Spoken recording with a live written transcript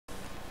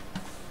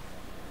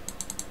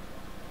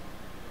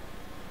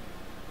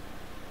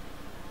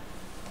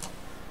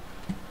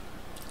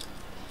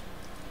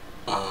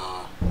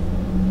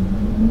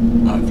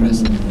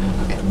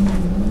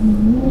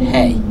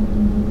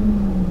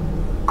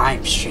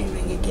I'm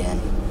streaming again.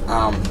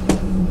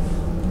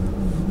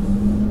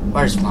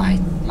 Where's my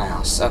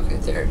mouse? Okay,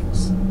 there it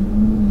is.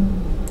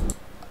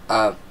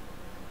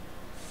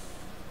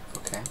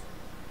 Okay.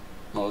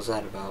 What was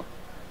that about?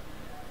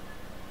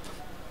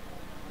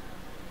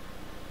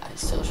 I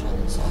still try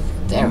this out.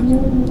 There we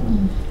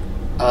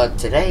go.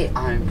 Today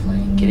I'm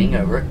playing Getting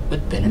Over It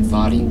with Bennett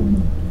Foddy.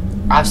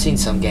 I've seen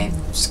some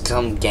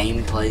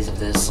gameplays of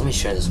this. Let me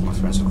share this with my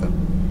friends real quick.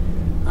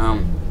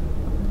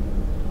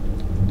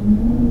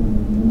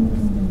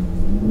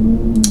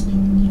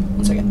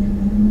 One second.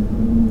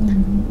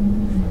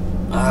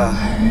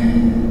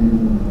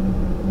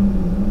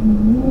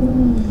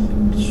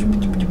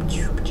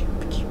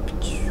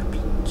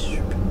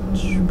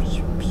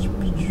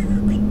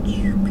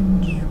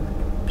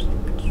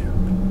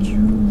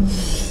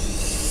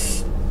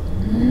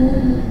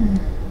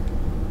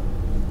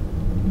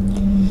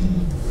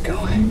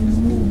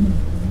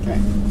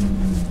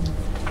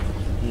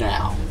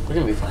 Now, we're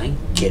going to be playing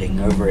Getting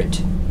Over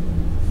It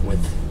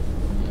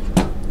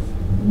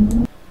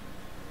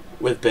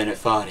with Bennett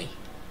Foddy.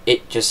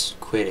 It just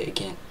quit it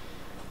again.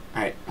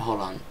 Alright, hold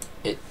on.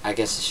 I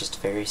guess it's just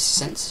very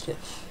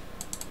sensitive.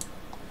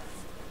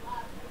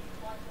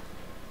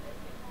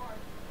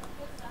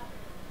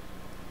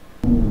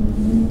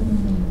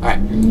 Alright.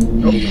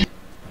 Nope.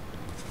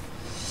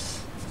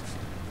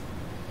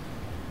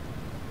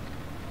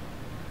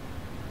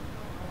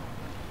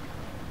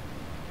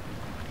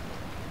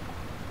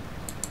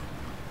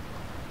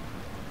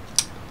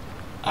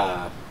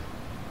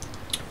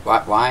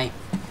 Why?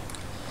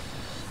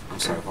 I'm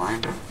sorry, why?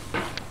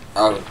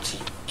 Oh,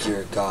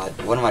 dear God.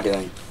 What am I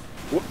doing?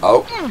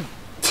 Oh.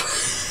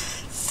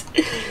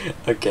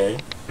 Okay.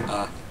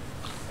 Oh,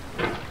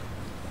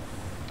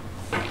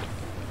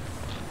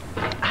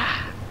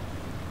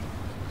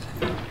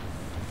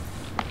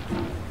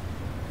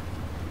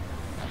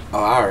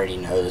 I already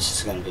know this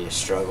is going to be a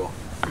struggle.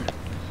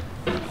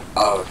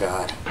 Oh,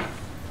 God.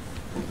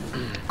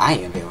 I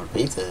ain't going to be able to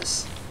beat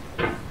this.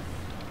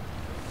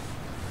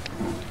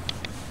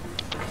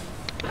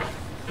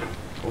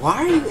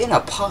 Why are you in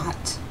a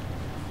pot?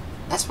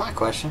 That's my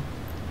question.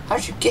 How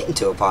did you get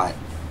into a pot?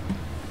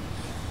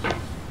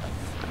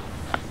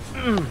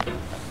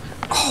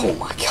 Oh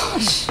my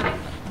gosh.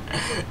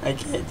 I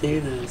can't do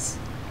this.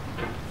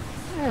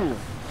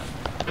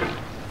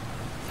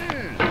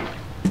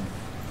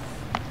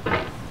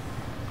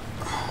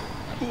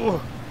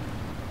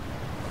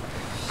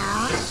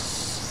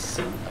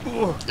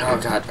 Oh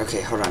God,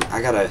 okay, hold on.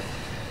 I gotta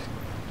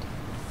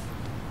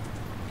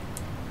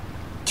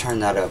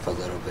turn that up a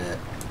little bit.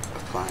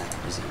 Apply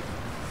resume.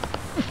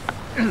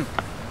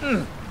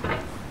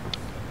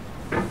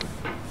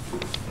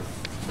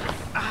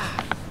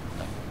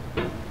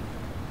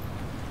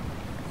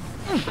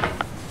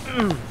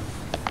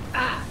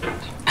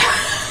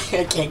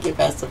 I can't get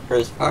past the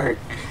first part.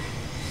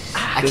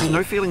 There's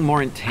no feeling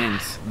more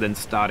intense than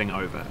starting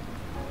over.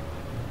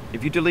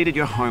 If you deleted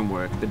your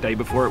homework the day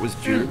before it was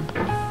due,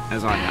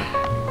 as I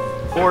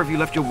have, or if you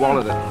left your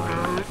wallet at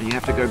home and you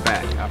have to go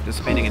back after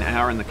spending an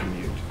hour in the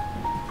commute.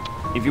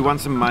 If you won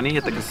some money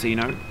at the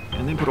casino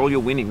and then put all your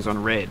winnings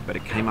on red but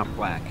it came up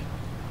black.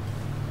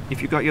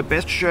 If you got your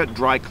best shirt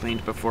dry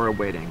cleaned before a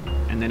wedding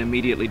and then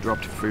immediately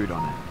dropped food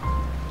on it.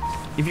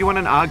 If you won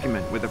an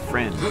argument with a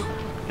friend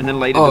and then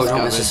later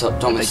discovered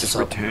that they just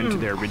returned to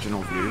their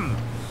original view.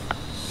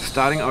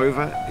 Starting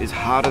over is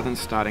harder than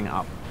starting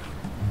up.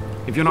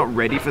 If you're not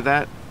ready for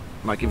that,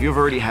 like if you've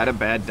already had a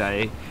bad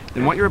day,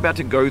 then what you're about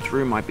to go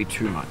through might be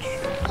too much.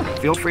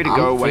 Feel free to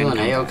go away and come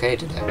back. Okay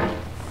today.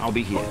 I'll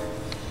be here.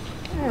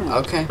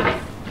 Okay.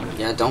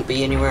 Yeah, don't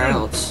be anywhere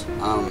else.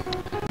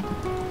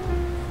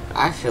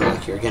 I feel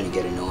like you're gonna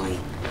get annoying.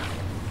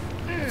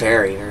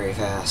 Very, very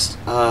fast.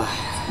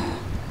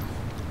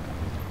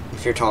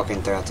 If you're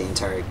talking throughout the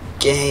entire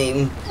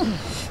game.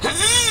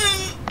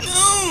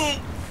 No!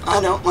 I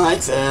don't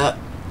like that.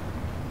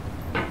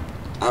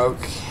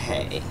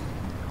 Okay.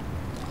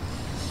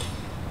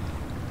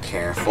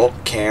 Careful,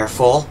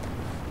 careful.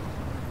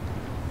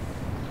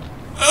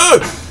 Oh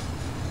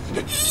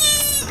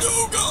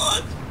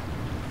God.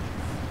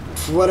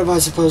 What am I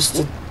supposed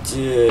to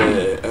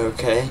do?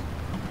 Okay.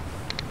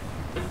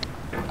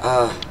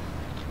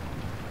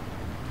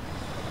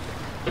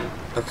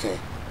 Okay.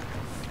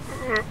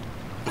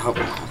 Oh,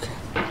 okay.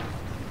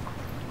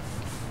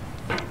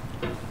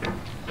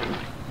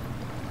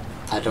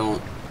 I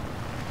don't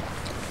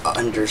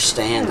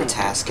understand the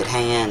task at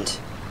hand.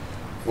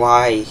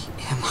 Why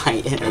am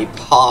I in a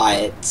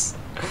pot?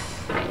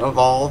 Of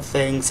all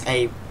things,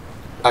 a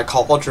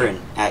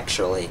cauldron,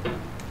 actually.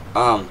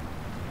 Alright.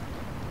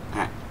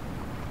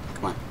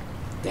 Come on.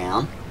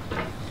 Down.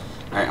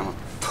 Alright, I'm gonna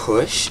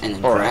push, and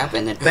then grab,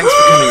 and then... Thanks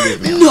for coming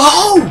with me.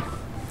 No!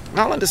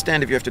 I'll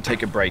understand if you have to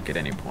take a break at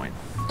any point.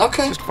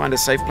 Okay. Just find a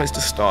safe place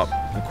to stop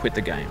and quit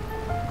the game.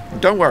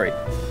 Don't worry.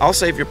 I'll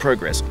save your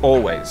progress,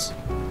 always.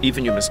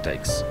 Even your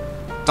mistakes.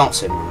 Don't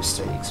say my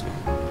mistakes,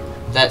 man.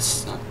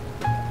 That's...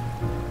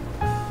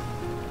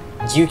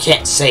 You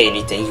can't say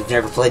anything. You've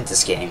never played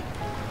this game.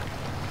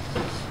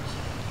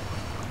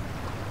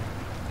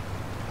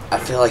 I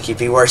feel like you'd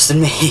be worse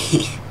than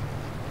me.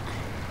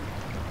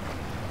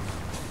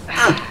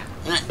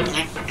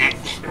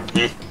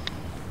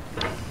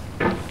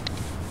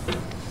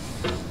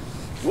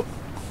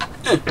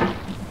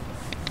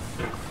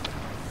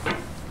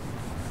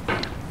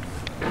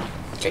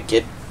 Okay,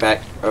 get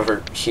back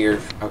over here.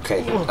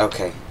 Okay,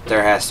 okay.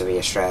 There has to be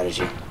a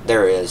strategy.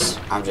 There is.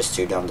 I'm just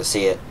too dumb to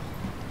see it.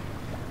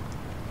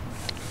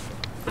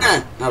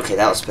 Okay,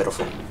 that was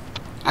pitiful.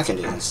 I can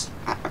do this.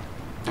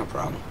 No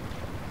problem.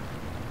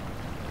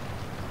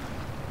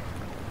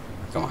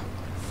 Come on.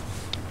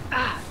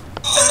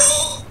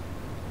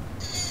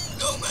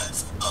 Don't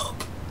mess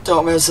up.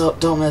 Don't mess up.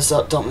 Don't mess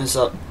up. Don't mess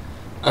up.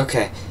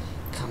 Okay.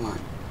 Come on.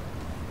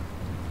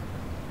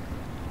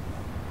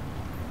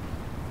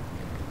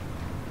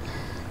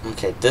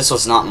 Okay, this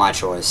was not my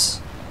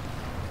choice.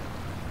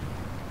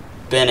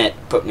 Bennett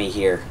put me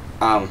here.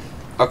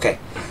 Okay.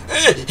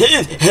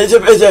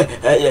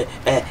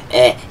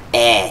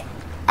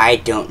 I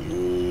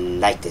don't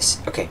like this.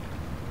 Okay.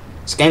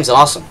 This game's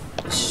awesome.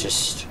 It's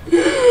just...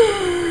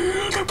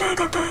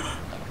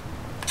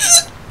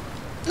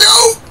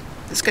 No!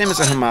 This game is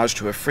a homage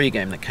to a free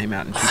game that came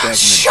out in 2000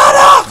 Shut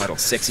up! titled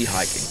Sexy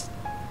Hiking.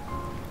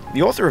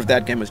 The author of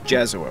that game was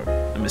Jazuo,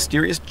 a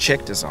mysterious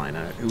Czech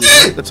designer who was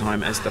known at the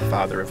time as the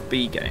father of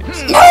B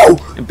games. No!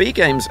 And B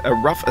games are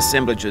rough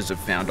assemblages of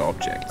found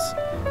objects.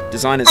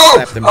 Designers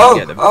slap them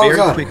together very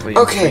God. quickly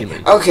Okay, and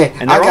freely. okay,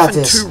 And they're I got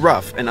often this. too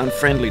rough and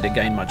unfriendly to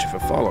gain much of a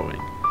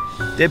following.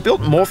 They're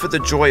built more for the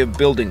joy of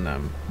building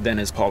them than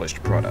as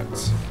polished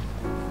products.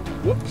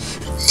 No!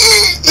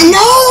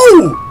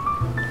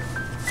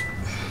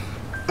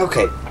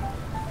 Okay.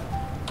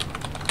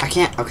 I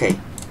can't, okay.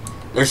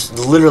 There's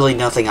literally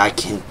nothing I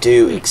can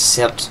do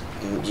except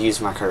use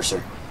my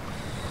cursor.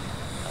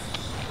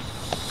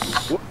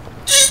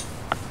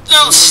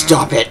 Oh,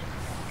 stop it.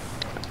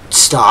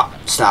 Stop,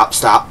 stop,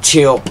 stop.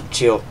 Chill,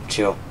 chill,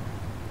 chill.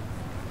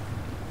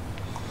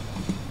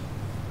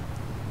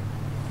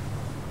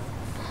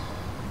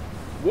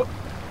 What?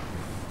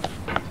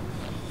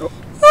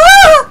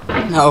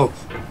 No.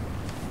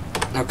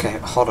 Okay,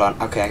 hold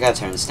on. Okay, I gotta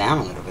turn this down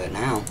a little bit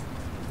now.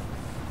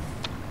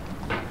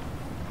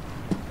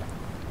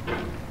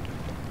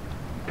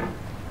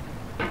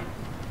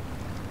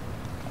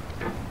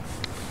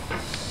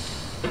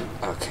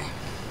 Okay.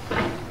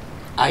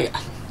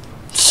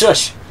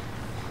 Shush.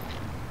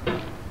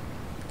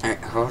 Alright,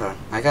 hold on.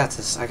 I got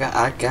this. I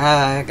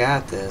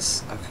got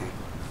this. Okay.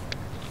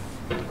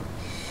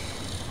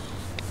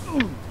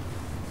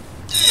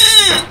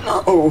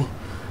 No.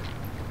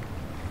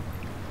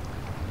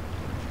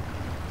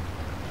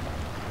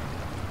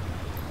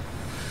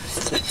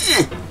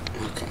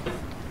 Okay.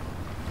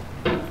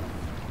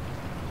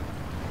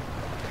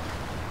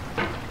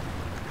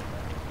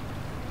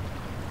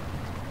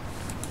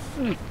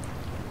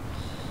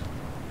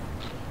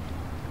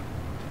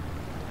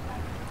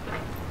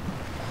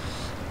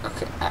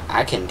 Okay,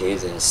 I can do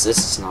this. This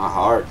is not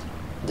hard.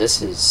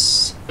 This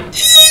is...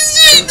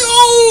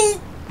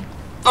 No!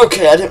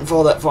 Okay, I didn't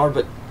fall that far,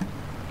 but...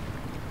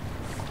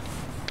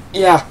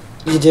 Yeah,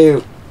 you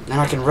do.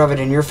 Now I can rub it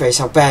in your face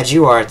how bad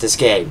you are at this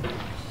game.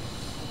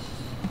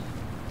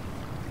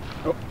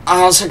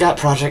 I also got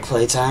Project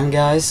Playtime,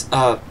 guys.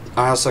 I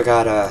also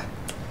got,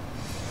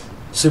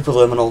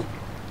 Superliminal.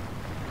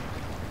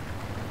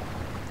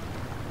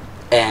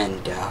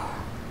 And,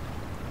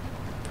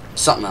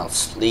 something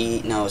else.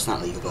 No, it's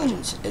not League of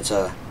Legends. It's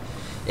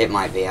it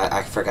might be.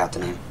 I forgot the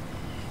name.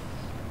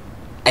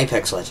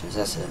 Apex Legends,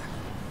 that's it.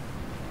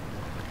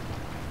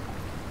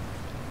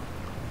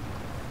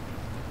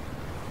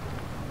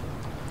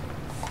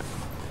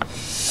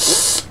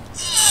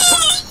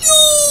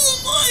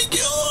 Oh my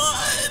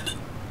god!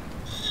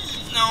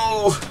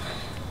 No!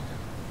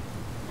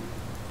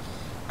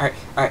 Alright.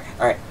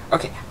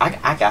 Okay,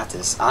 I got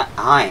this.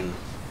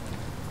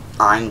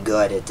 I'm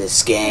good at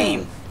this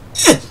game.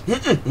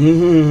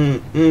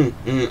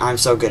 I'm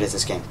so good at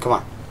this game. Come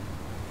on.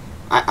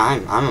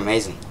 I'm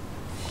amazing.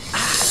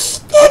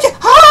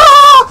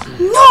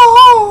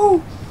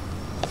 No!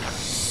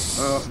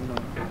 Oh, no.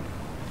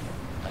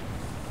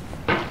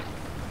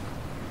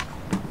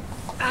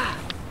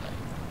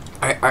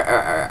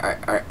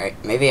 Alright.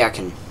 Maybe I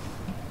can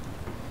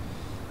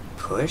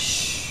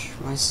push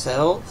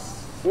myself?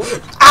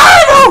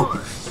 Ah, no!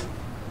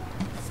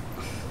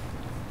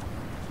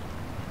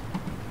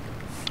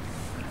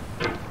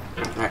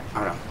 Alright,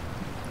 hold on.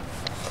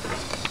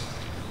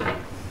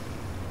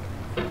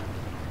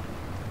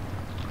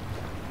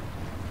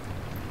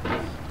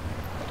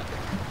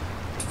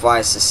 Why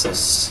is this so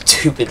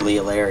stupidly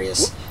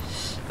hilarious?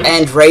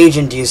 And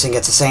rage-inducing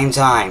at the same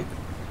time.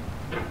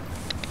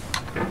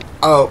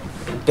 Oh,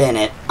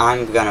 Bennett,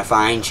 I'm gonna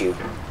find you.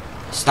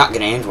 It's not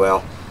gonna end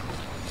well.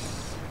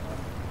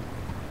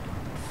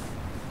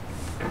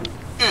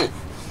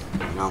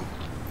 No.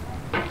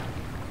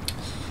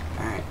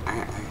 Alright.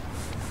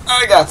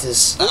 I got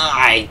this.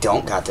 I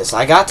don't got this.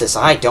 I got this.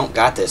 I don't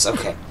got this.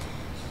 Okay.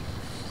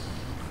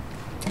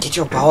 Get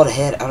your bald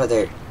head out of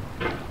there.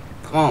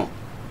 Come on.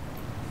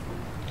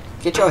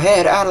 Get your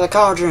head out of the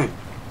cauldron.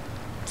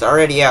 It's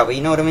already out, but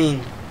you know what I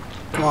mean.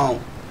 Come on.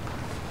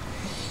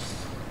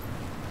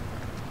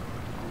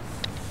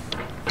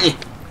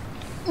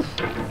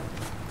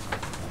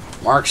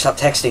 Mark, stop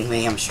texting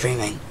me. I'm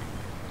streaming.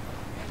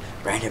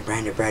 Brandon.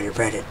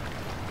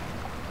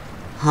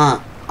 Huh?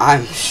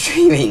 I'm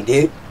streaming,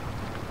 dude.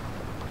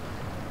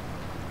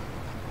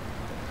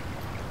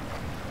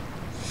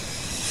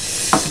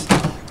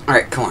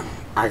 Alright, come on.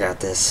 I got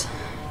this.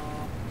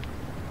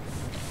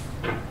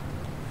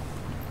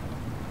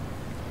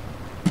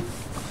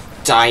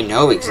 I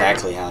know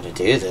exactly how to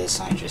do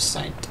this. I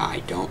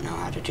don't know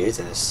how to do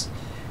this.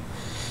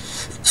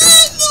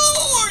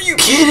 No! Are you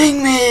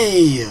kidding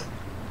me?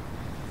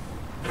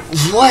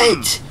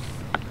 What?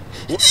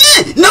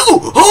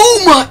 No!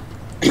 Oh my!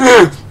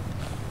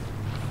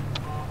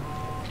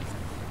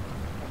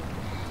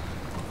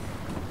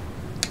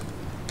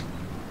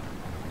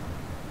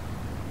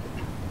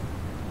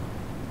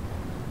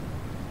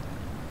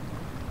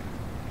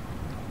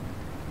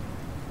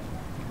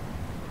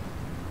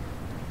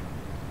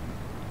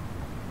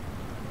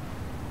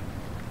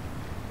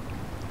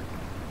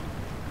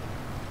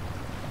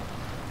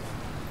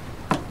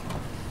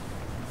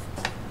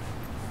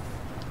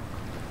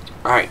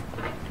 Alright.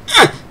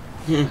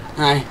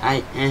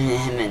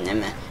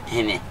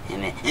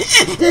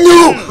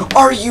 No!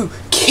 Are you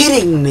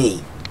kidding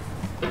me?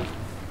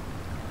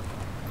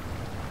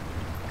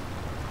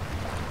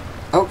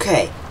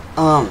 Okay.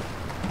 No,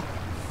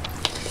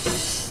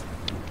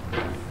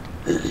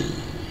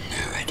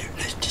 I don't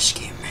like this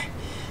game.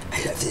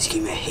 I love this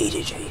game. I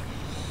hated it.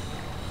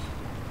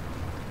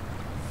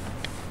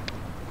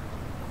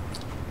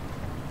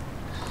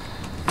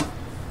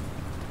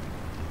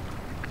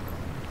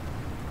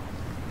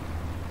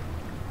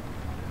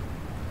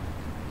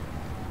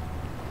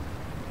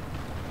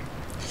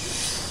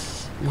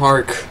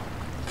 Mark,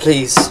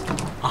 please.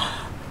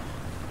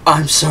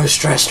 I'm so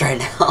stressed right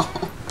now.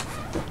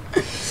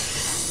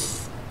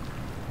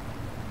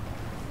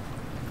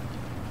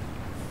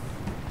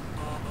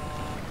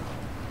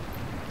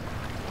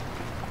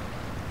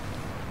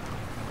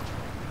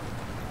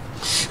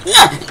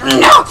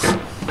 No!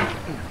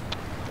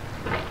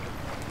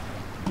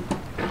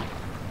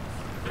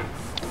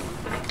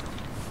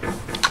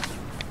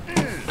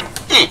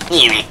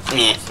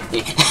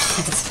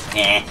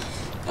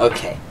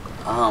 Okay.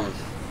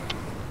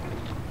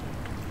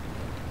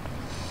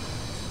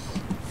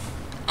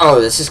 Oh,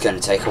 this is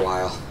gonna take a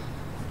while.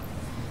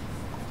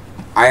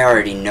 I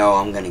already know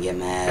I'm gonna get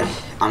mad.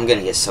 I'm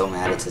gonna get so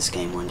mad at this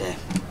game one day.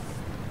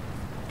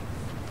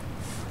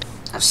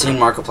 I've seen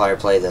Markiplier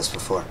play this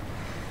before.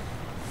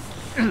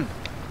 He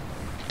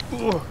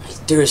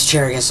threw his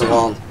chair against the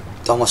wall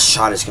and almost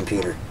shot his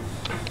computer.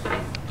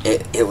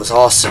 It was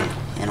awesome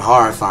and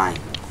horrifying.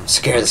 I'm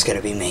scared it's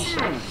gonna be me.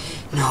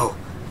 No.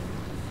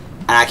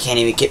 And I can't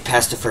even get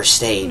past the first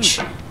stage.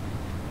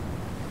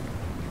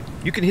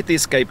 You can hit the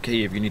escape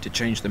key if you need to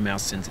change the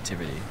mouse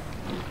sensitivity.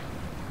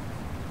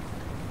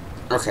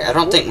 Okay, I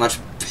don't think much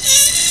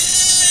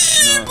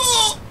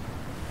people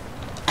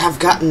have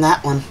gotten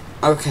that one.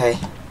 Okay.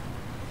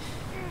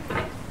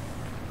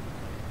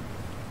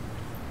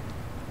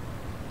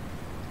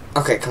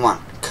 Okay, come on.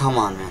 Come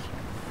on, man.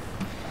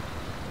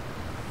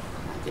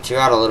 I'll get you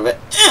out a little bit.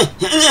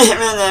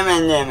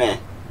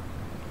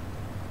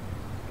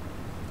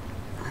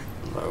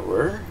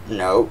 Lower.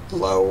 No,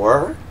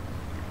 lower.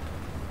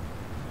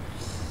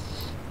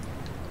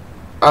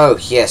 Oh,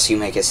 yes, you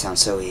make it sound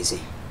so easy.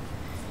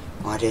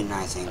 Why didn't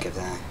I think of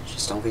that?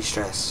 Just don't be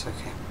stressed.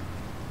 Okay.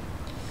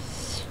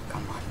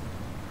 Come on.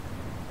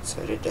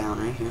 Set it down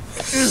right here.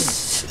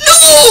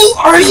 No!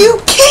 Are you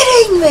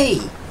kidding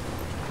me?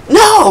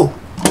 No!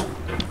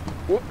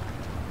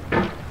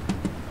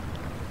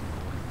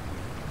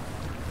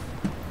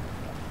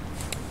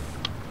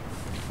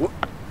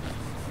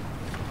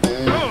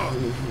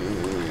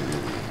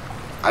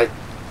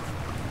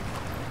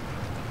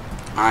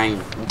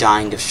 I'm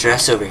dying of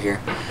stress over here.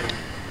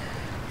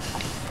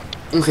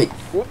 Okay,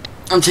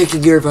 I'm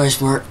taking your advice,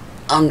 Mark.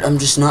 I'm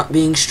just not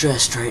being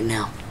stressed right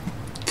now.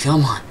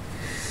 Come on.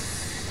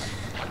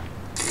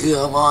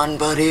 Come on,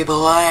 buddy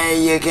boy,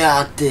 you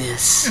got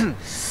this.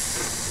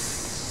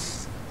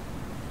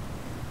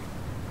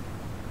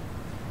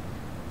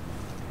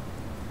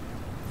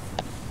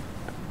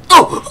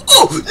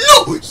 Oh,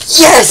 no!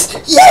 Yes!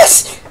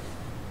 Yes!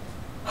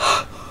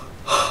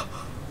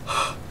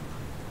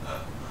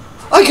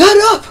 I got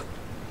up!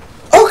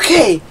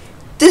 Okay,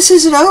 this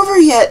isn't over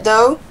yet,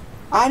 though.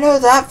 I know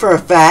that for a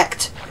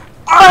fact.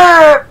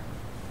 Arr!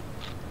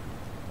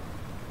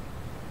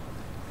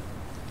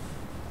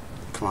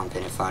 Come on,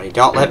 Bennett Foddy.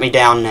 Don't let me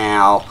down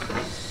now.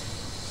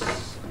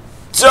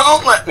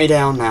 Don't let me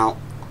down now.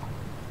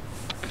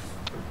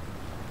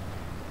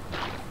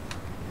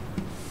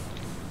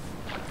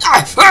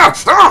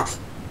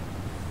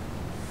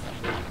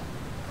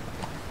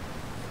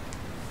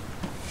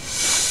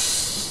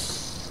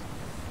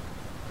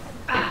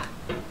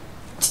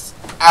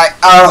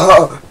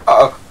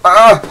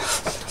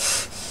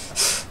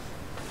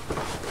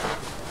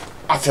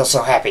 I feel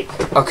so happy.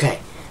 Okay.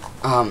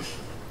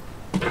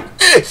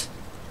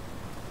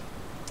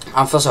 I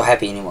don't feel so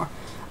happy anymore.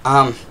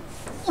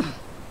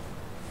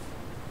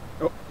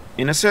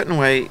 In a certain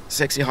way,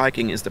 Sexy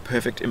Hiking is the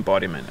perfect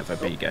embodiment of a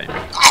B game.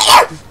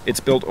 It's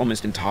built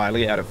almost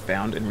entirely out of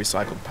found and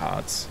recycled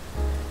parts,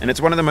 and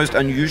it's one of the most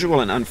unusual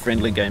and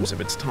unfriendly games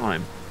of its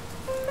time.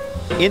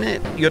 In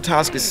it, your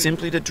task is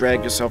simply to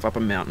drag yourself up a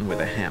mountain with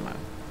a hammer.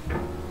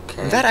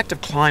 Okay. And that act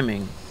of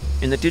climbing,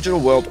 in the digital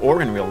world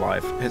or in real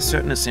life, has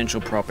certain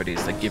essential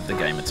properties that give the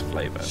game its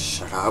flavor.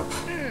 Shut up.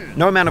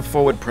 No amount of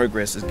forward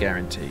progress is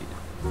guaranteed.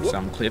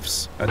 Some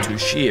cliffs are too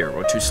sheer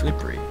or too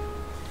slippery,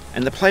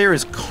 and the player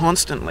is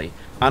constantly,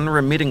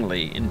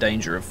 unremittingly in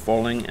danger of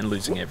falling and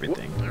losing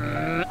everything.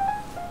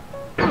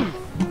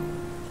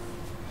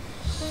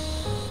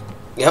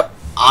 Yep,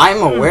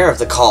 I'm aware of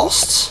the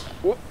costs.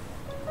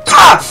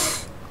 Ah!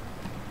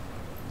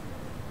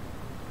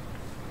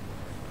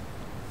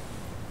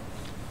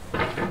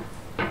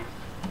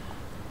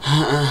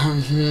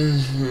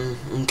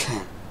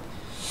 Okay.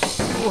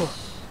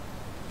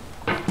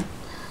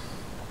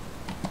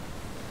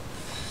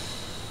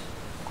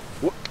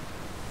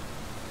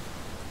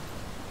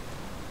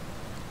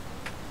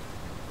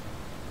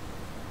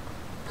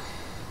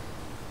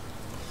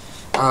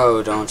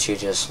 Oh, don't you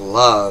just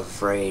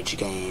love rage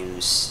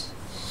games?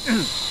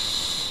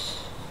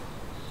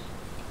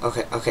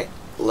 Okay, okay.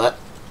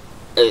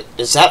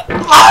 Is that...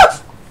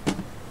 Ah! Is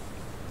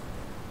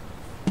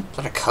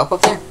that a cup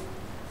up there?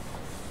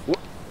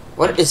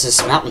 What is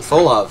this mountain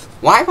full of?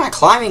 Why am I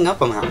climbing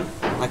up a mountain?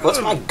 Like, what's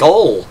my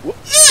goal?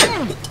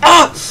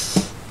 Ah!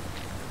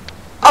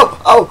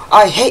 Oh,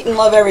 I hate and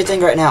love everything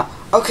right now.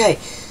 Okay.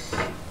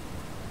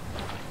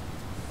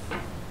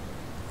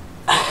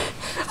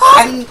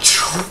 I'm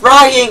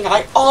trying.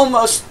 I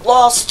almost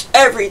lost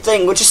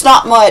everything, which is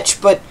not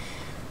much, but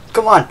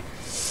come on.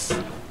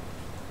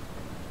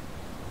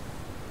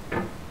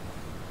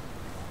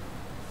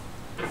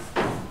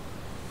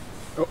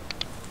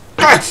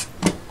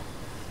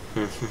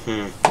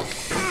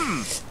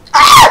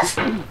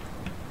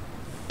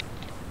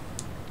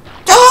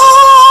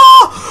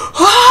 Ah!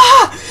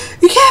 Ah!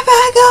 You can't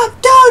back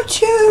up!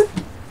 Don't you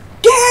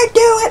dare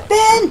do it,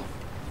 Ben!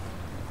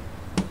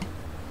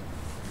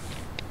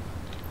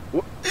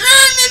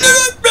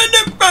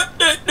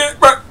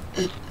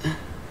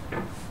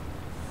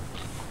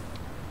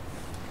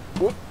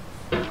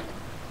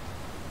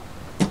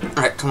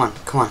 Alright, come on,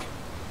 come on.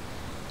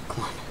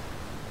 Come on.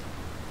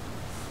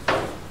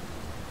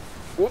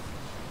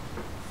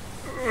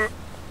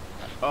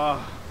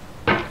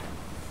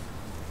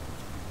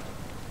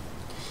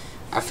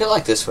 I feel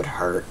like this would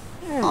hurt,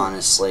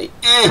 honestly.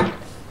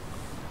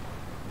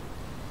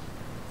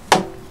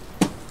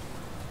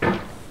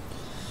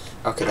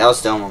 Okay, that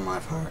was dumb on my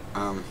part.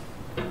 I'm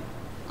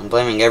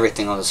blaming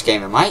everything on this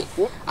game. I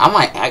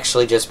might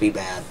actually just be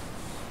bad.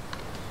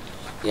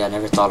 Yeah, I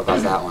never thought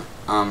about that one.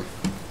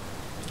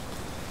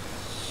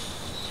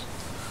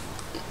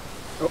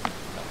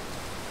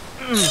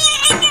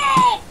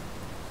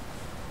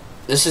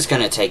 This is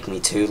gonna take me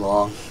too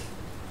long.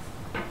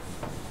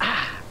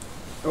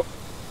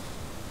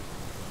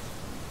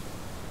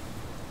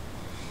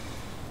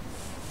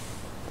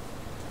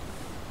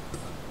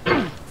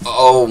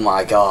 Oh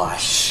my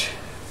gosh.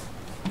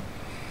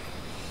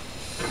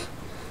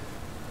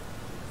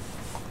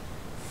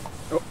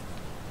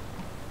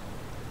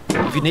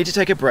 If you need to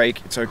take a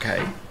break, it's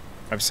okay.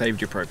 I've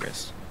saved your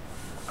progress.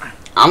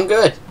 I'm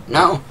good.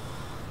 No.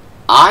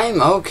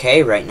 I'm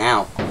okay right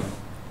now.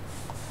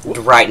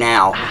 Right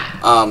now.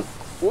 Right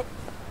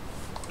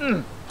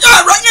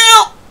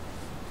now!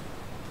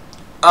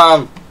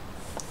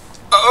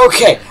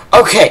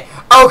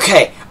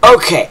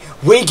 Okay.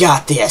 We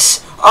got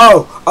this.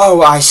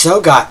 Oh, I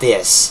so got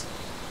this.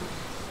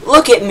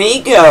 Look at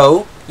me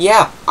go.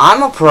 Yeah,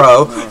 I'm a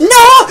pro.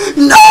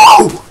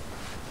 No!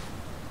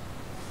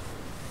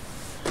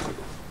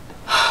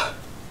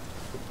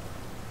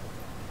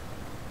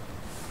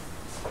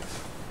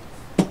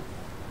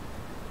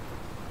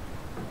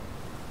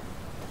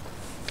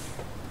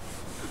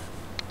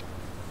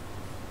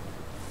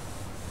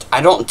 I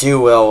don't do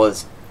well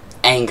with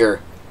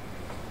anger.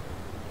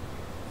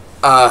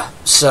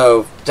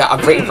 So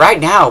right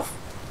now,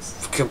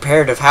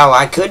 compared to how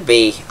I could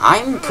be,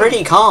 I'm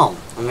pretty calm.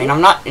 I mean, I'm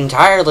not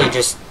entirely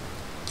just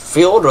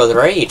filled with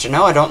rage.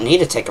 No, I don't need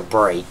to take a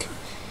break.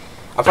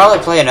 I'll probably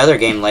play another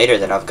game later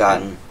that I've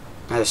gotten.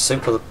 Either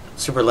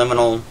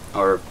Superliminal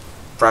or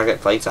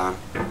Project Playtime.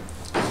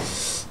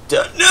 No!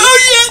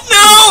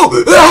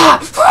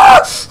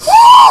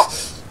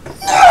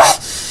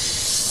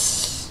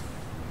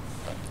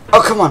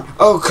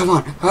 Oh, come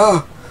on.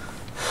 Oh.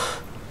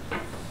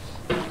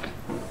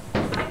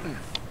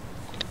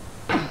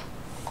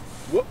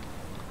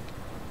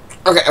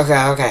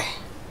 Okay.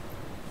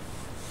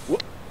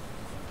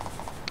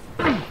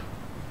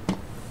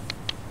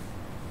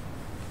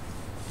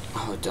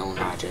 Oh, don't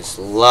I just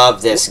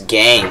love this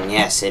game.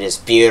 Yes, it is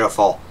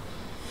beautiful.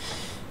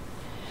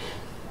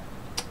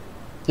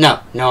 No,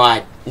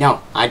 I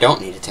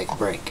don't need to take a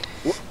break.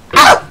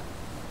 Ow!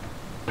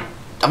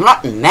 I'm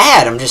not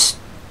mad, I'm just...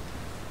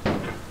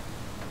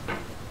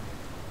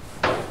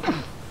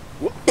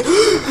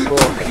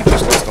 Oh, you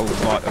just lost a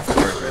lot of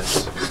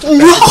progress. No!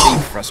 That's a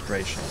deep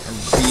frustration. A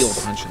real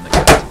punch in the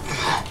gut.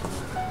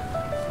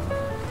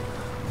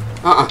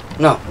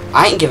 No.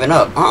 I ain't giving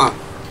up.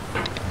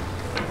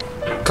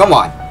 Come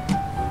on.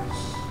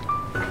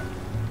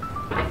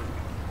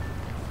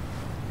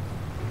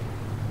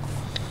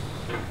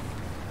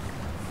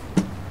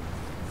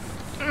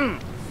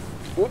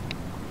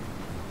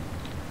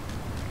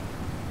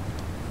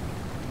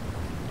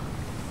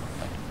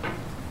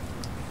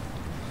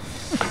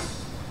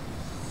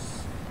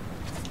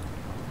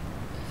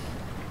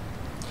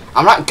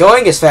 I'm not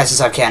going as fast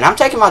as I can. I'm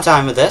taking my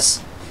time with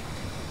this.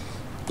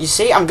 You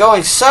see, I'm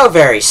going so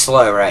very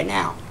slow right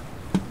now.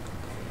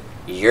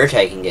 You're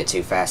taking it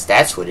too fast.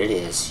 That's what it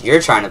is.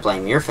 You're trying to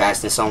blame your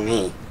fastness on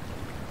me.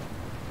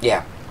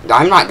 Yeah,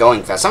 I'm not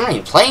going fast. I'm not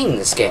even playing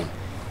this game.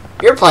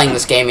 You're playing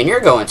this game and you're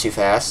going too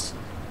fast.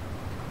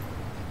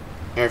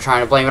 You're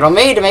trying to blame it on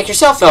me to make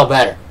yourself feel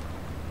better.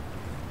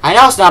 I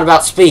know it's not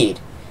about speed,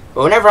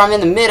 but whenever I'm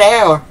in the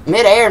mid-air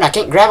and I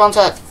can't grab onto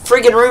that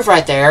friggin' roof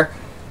right there,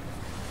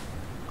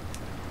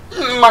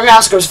 my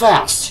mouse goes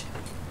fast.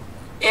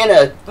 In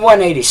a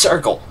 180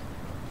 circle.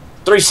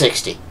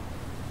 360.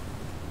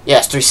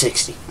 Yes,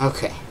 360.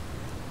 Okay.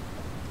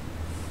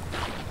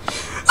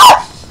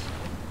 Ah!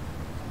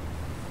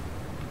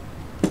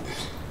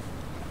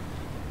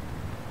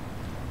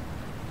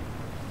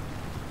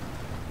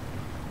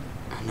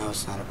 I know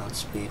it's not about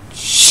speed.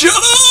 Shut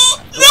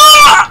up!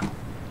 Ah!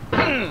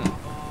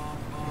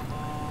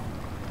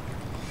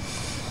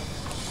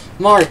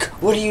 Mark,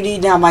 what do you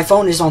need now? My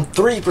phone is on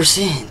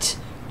 3%.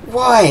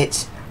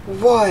 What?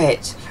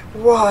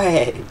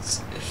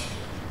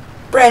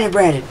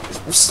 Brandon,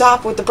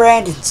 stop with the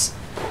Brandons.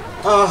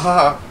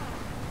 Hi.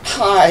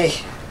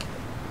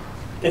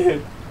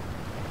 Dude.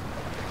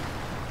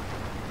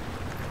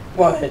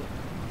 What?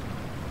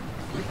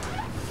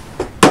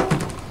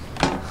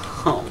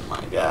 Oh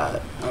my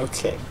god.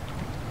 Okay.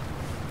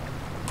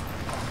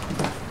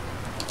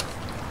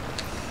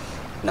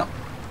 No.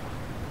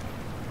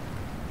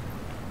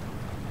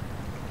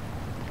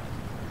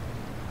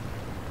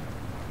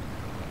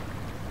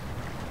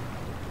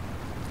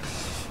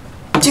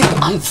 Dude,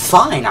 I'm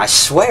fine, I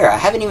swear. I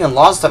haven't even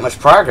lost that much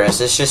progress.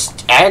 It's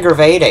just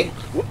aggravating.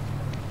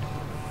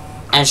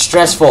 And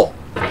stressful.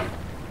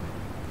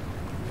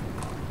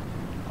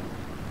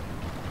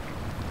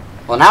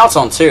 Well, now it's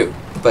on 2,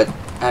 but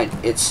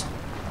it's...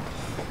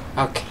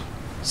 Okay.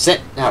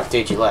 No,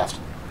 dude, you left.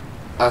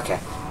 Okay.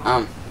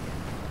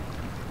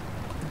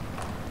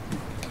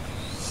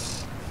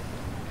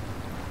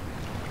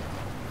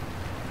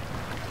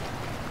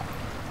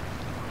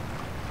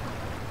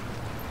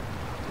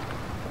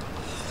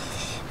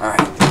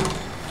 Alright.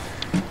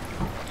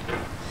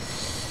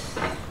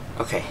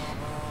 Okay.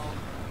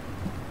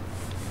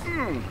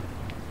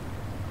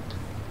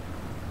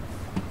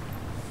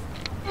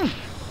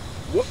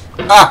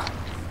 Ah!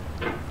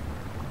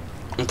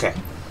 Okay.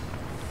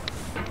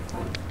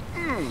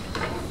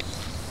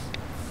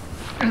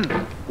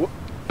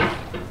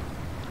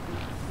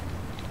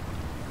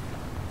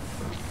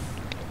 Ah!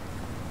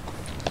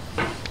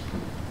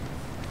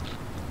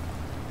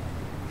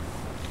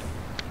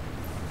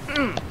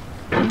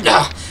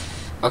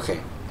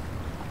 Okay.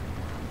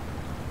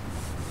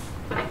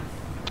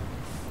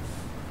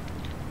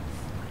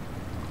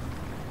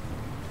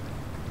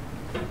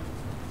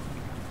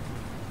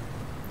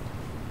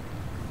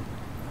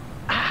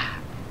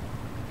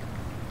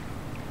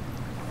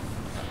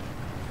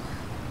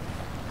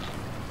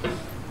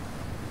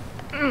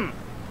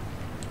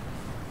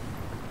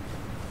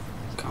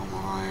 Come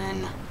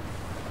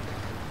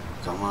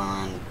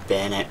on,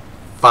 Bennett.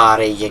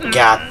 Foddy, you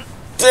got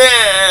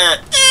this.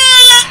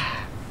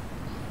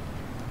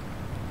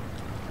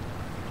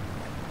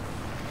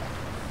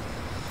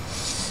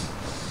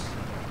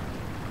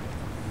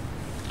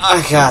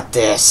 I got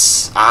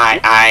this.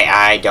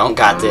 I don't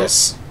got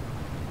this.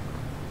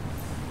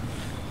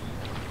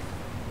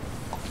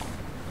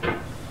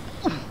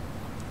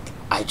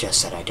 I just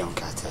said I don't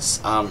got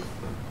this. I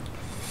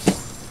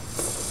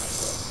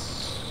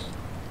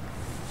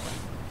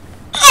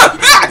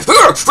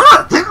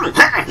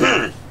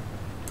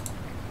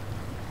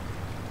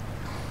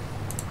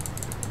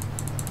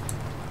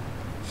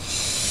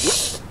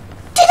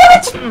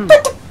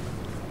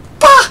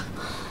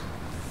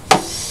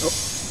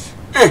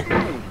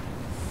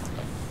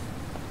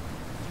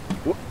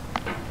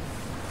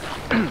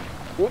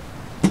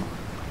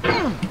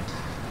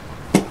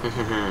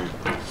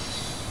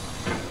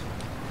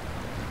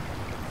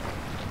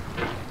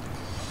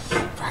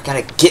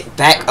gotta get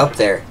back up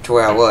there to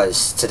where I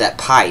was, to that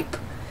pipe.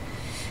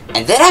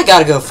 And then I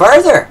gotta go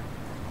further.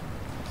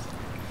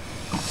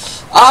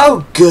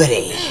 Oh,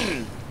 goody.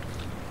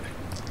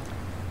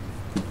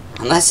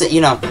 Unless, it, you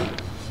know,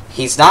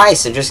 he's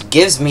nice and just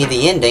gives me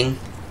the ending.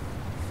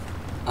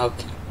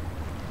 Okay.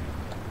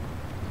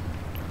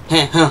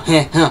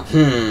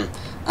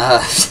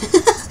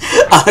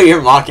 Oh,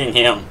 you're mocking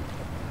him.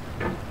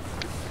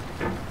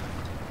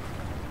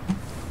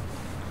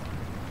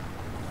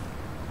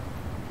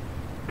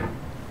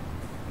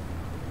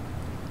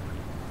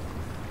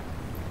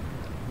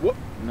 What?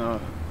 No.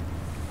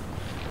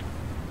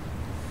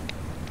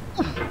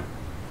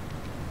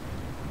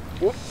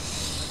 What?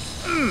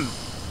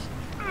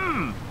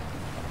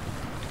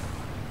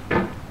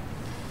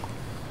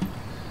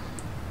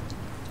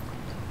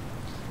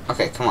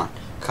 Okay, come on.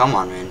 Come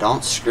on, man.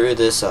 Don't screw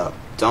this up.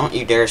 Don't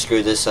you dare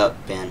screw this up,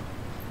 Ben.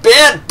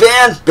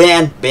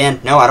 Ben!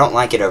 No, I don't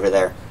like it over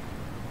there.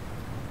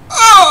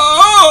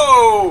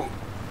 Oh!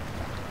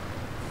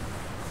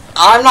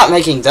 I'm not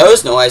making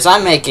those noises.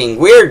 I'm making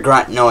weird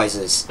grunt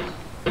noises.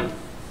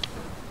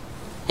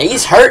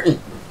 He's hurting.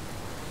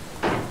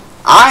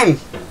 I'm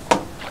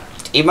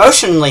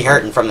emotionally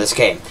hurting from this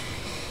game.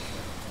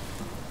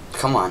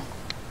 Come on.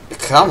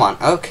 Come on.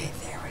 Okay,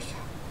 there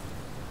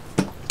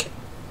we go. Okay.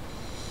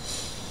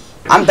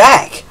 I'm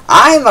back.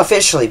 I'm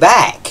officially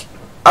back.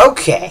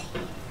 Okay.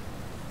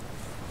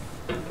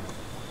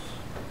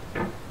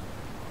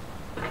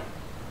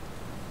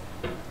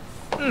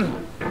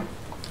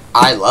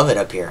 I love it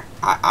up here.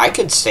 I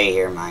could stay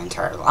here my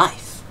entire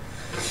life.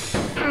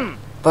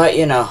 But,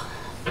 you know,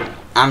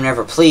 I'm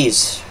never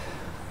pleased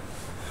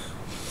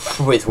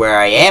with where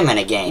I am in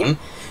a game.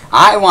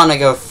 I want to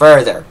go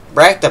further.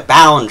 Break the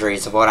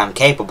boundaries of what I'm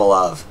capable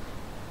of.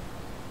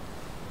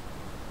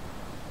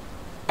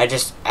 I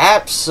just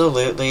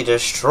absolutely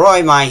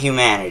destroy my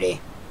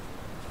humanity.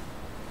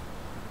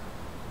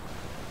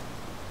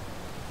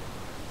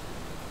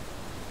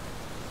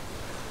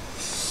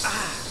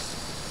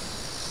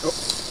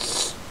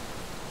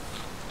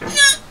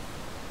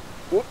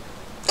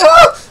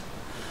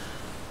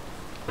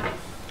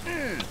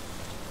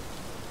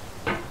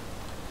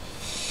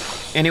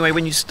 Anyway,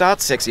 when you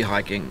start sexy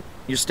hiking,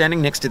 you're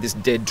standing next to this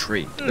dead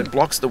tree that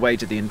blocks the way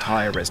to the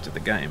entire rest of the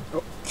game.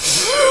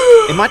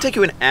 It might take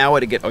you an hour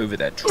to get over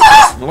that tree.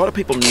 And a lot of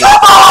people never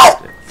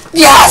past it.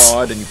 Yes! You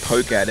ride and you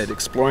poke at it,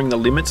 exploring the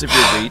limits of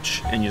your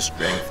reach and your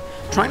strength,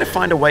 trying to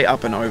find a way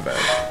up and over.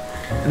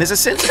 And there's a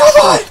sense of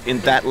truth in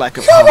that lack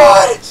of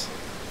confidence.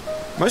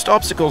 Most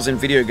obstacles in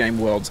video game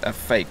worlds are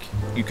fake.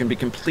 You can be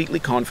completely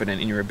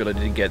confident in your ability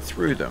to get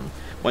through them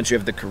once you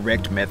have the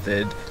correct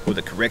method or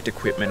the correct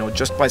equipment or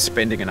just by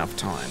spending enough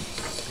time.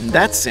 In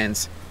that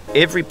sense,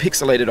 every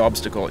pixelated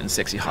obstacle in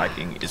sexy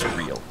hiking is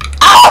real.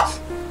 Ah!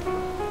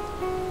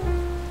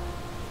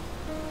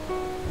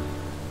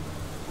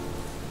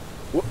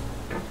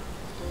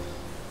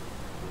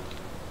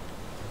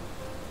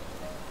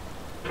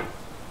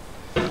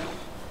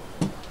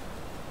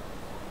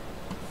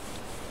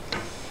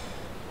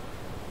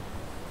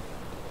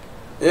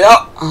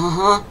 Yep,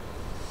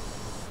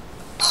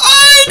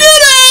 I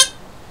did it!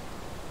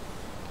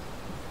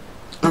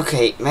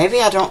 Okay,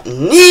 maybe I don't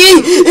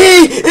need...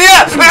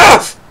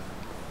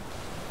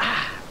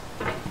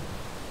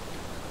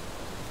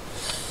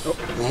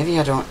 Maybe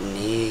I don't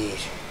need...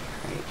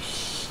 Right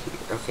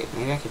here. Okay,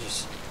 maybe I could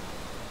just...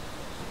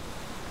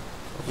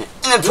 And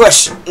then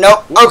push!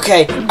 Nope,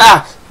 okay,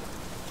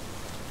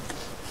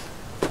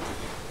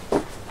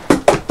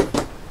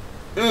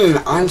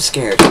 I'm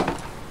scared.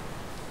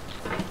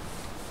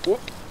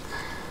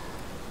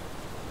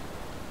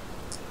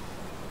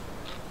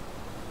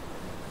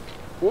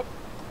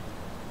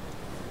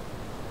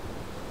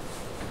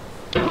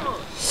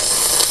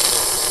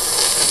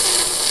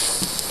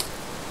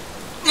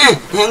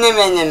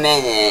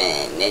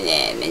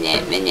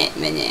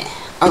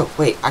 Oh,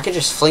 wait, I could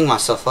just fling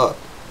myself up.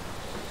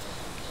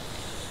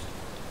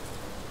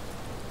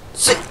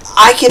 So,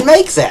 I can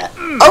make that.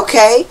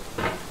 Okay.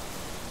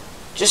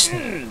 Just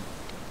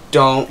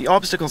don't. The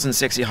obstacles in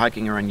sexy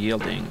hiking are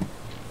unyielding,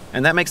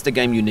 and that makes the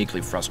game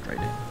uniquely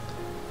frustrating.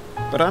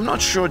 But I'm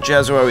not sure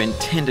Jazuo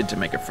intended to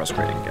make a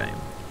frustrating game.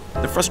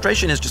 The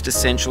frustration is just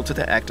essential to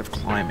the act of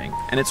climbing,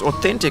 and it's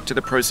authentic to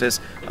the process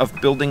of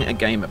building a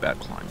game about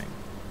climbing.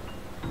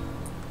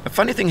 A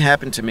funny thing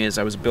happened to me as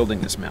I was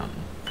building this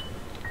mountain.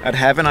 I'd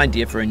have an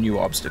idea for a new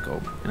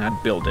obstacle, and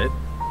I'd build it,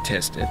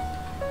 test it,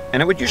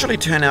 and it would usually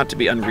turn out to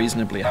be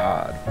unreasonably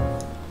hard.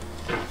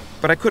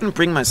 But I couldn't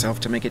bring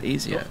myself to make it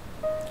easier.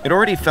 It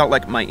already felt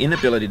like my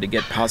inability to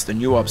get past the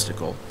new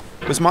obstacle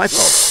was my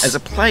fault as a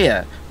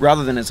player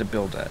rather than as a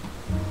builder.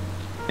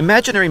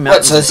 Imaginary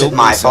mountains so this build is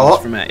my themselves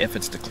fault? from our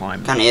efforts to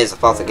climb. Kinda is the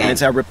fault of the game. And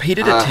it's our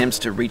repeated attempts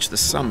to reach the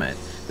summit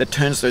that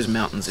turns those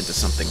mountains into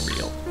something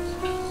real.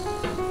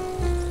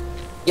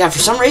 Yeah, for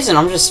some reason,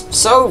 I'm just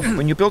so...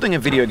 When you're building a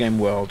video game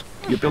world,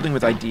 you're building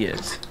with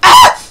ideas.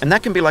 And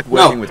that can be like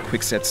working with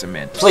quickset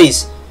cement.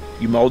 Please.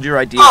 You mold your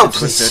ideas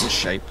into a certain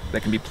shape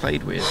that can be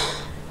played with.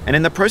 And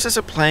in the process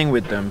of playing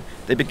with them,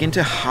 they begin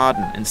to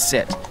harden and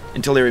set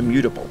until they're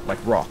immutable, like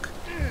rock.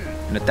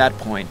 And at that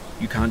point,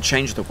 you can't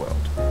change the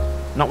world.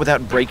 Not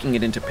without breaking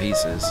it into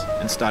pieces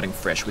and starting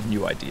fresh with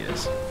new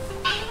ideas.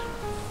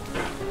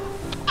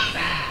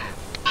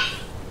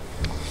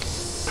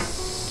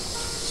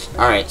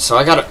 Alright, so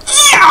I gotta...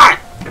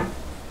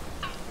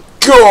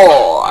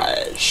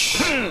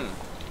 Gosh!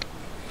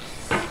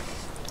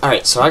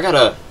 Alright, so I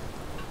gotta...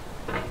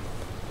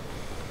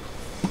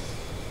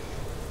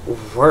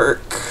 work...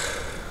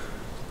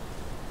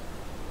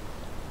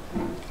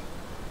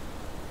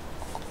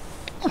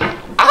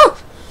 Ow!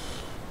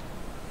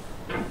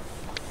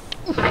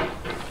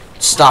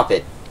 stop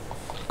it.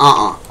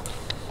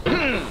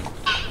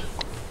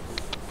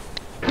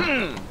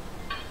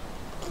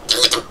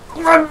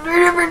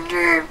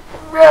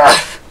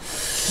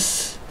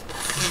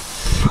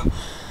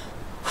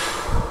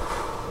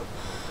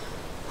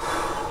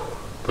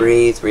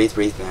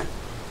 Breathe, man.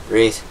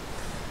 Breathe.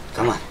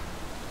 Come on.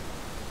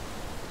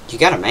 You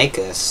gotta make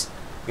this.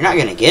 You're not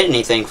gonna get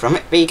anything from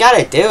it, but you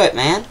gotta do it,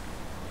 man.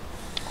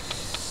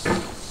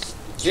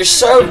 You're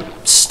so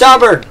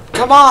stubborn.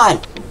 Come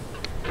on.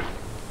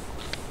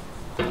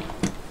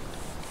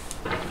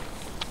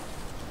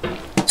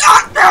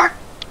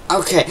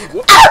 Okay.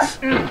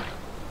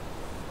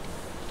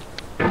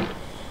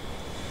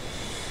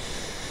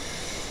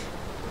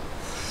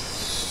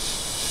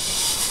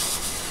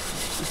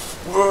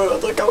 Whoa,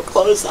 look how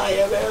close I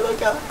am, man.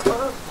 Look how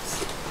close.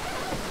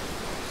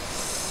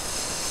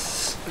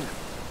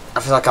 I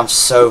feel like I'm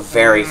so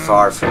very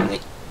far from the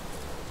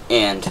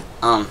end.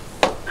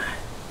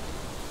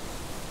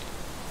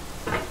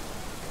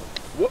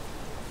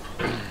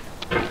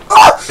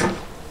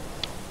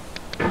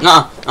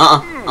 No,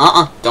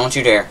 don't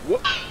you dare.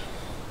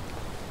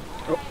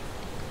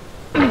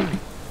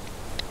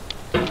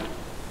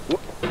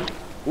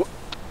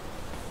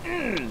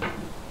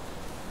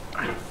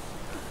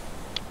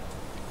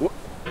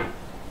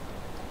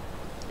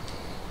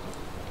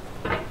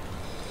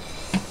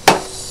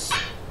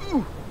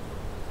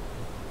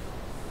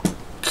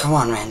 Come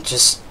on, man,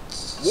 just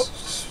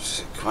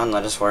come on,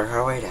 let us work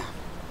our way down.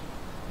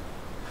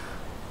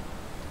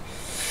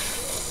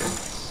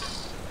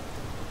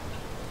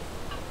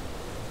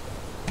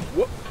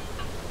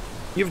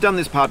 You've done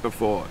this part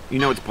before. You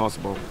know it's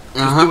possible.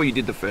 Just do what you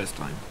did the first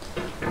time.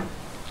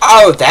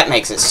 Oh, that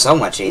makes it so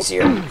much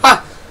easier.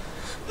 Ah!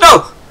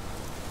 No!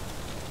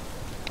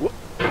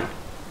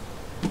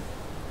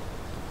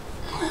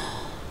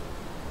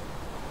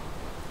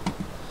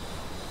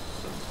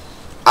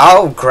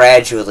 I'll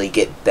gradually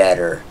get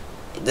better.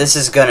 This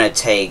is gonna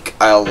take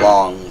a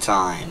long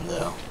time,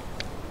 though.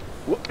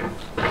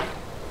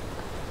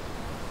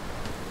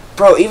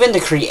 Bro, even the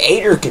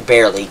creator could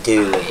barely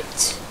do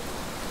it.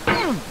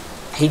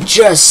 He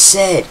just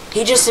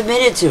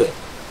admitted to it.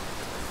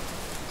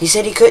 He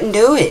said he couldn't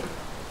do it.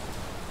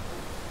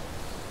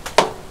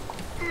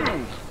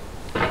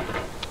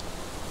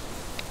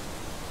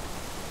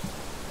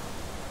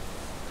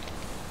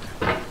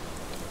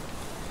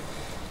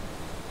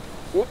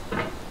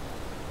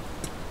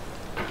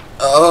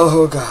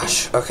 Oh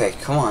gosh. Okay,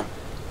 come on.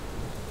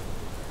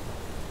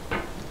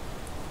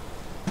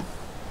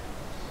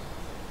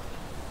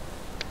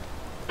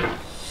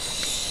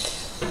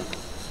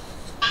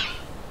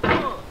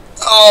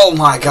 Oh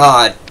my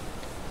god.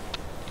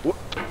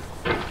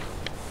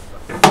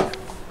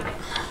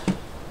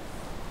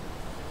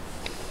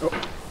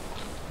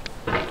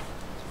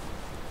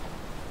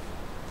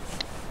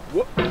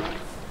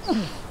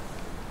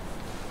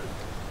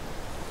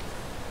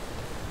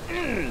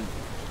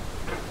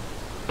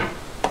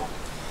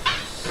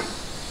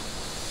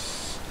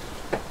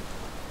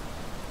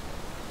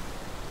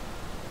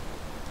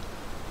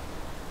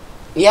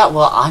 Yeah,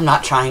 well, I'm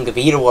not trying to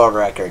beat a world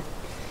record.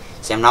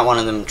 See, I'm not one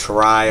of them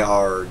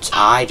tryhards.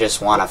 I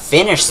just want to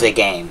finish the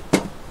game.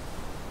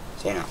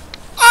 So, you know,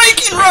 I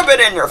can rub it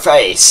in your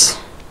face.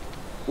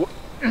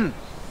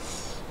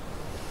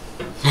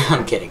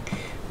 I'm kidding.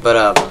 But,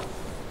 oh,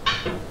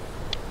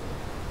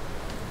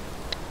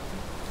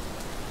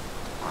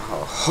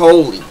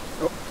 holy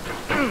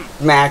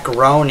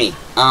macaroni.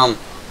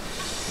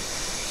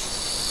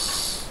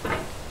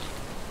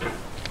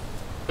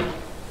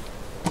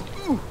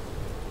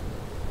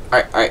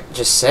 Alright,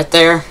 just sit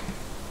there.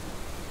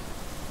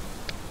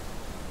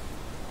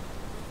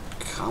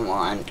 Come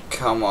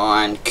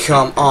on,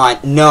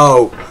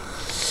 no!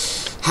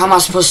 How am I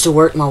supposed to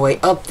work my way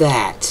up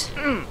that?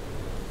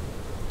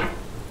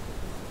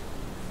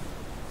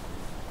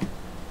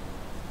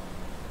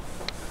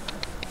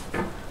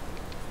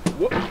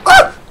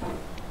 Ah!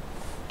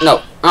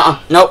 No,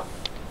 nope.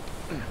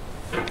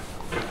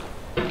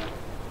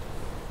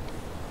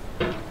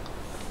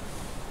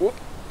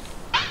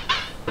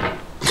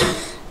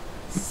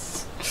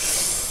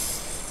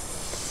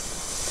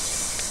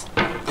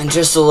 And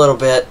just a little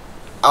bit.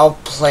 I'll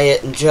play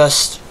it in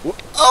just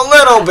a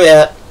little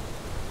bit.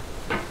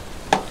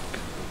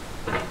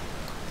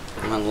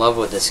 I'm in love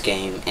with this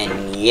game,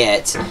 and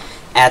yet,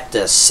 at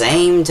the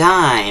same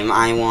time,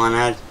 I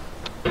wanna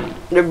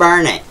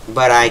burn it.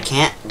 But I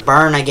can't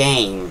burn a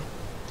game.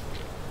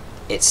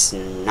 It's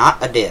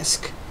not a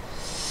disc.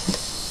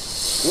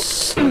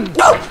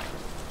 No!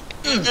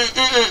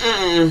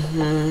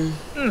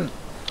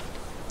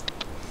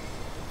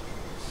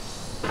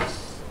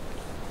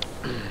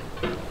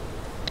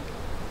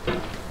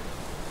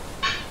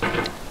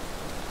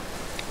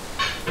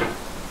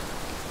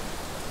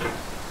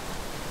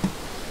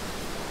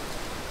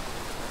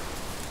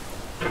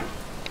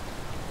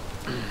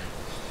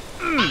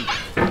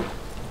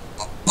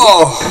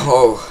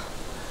 Oh,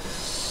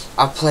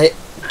 I'll play it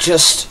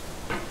just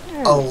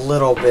a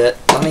little bit.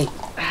 Let me.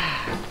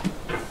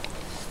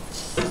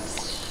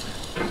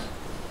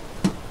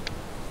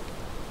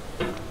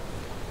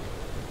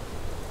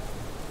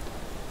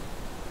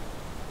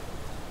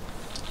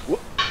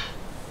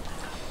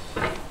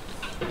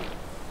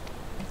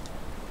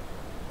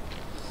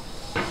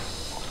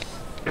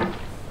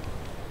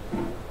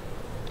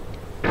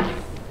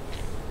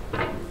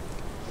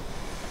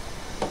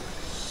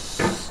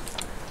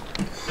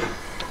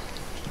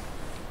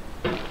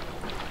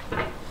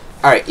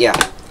 Alright, yeah.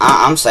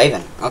 I'm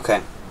saving.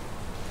 Okay.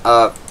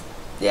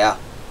 Yeah.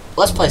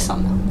 Let's play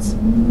something else.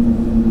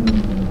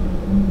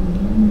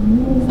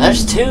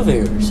 There's 2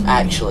 viewers,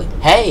 actually.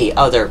 Hey,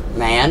 other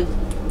man,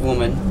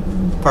 woman,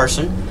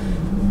 person.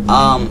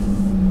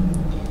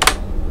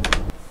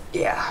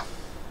 Yeah.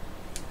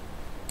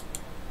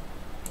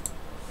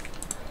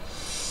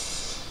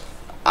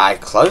 I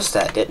closed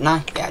that, didn't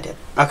I? Yeah, I did.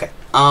 Okay.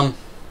 Hold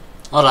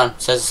on.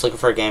 It says it's looking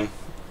for a game.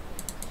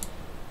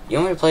 You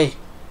want me to play...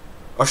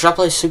 Or should I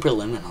play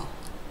Superliminal?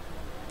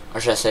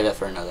 Or should I save it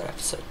for another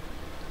episode?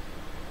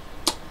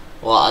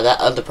 Well, that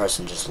other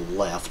person just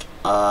left.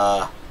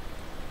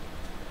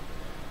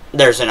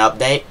 There's an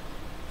update.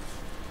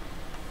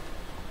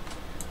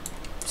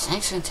 This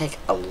thing's gonna take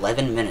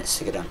 11 minutes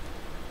to get done.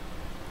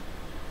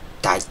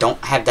 I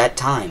don't have that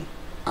time.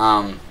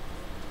 Yeah,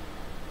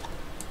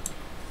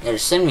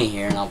 just send me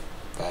here and I'll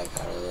back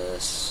out of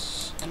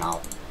this. And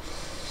I'll...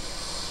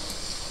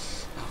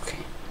 Okay.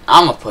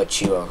 I'm gonna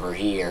put you over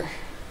here,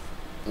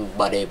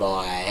 buddy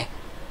boy.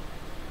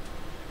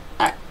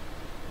 Alright.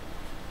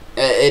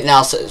 It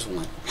now says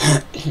 1.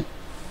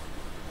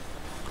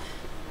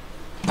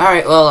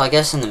 Alright, well, I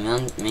guess in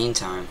the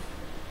meantime.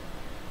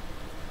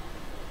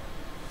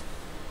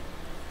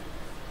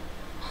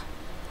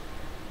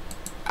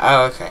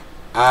 Oh, okay.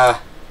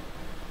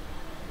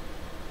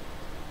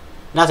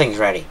 Nothing's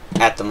ready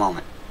at the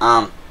moment.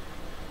 Where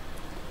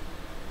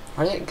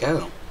did it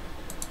go?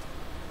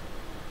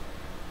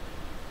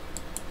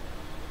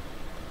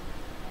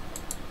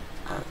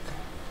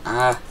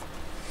 Okay.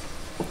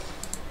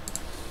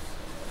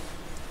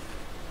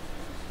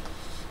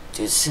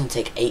 Dude, this is gonna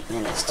take 8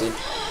 minutes, dude.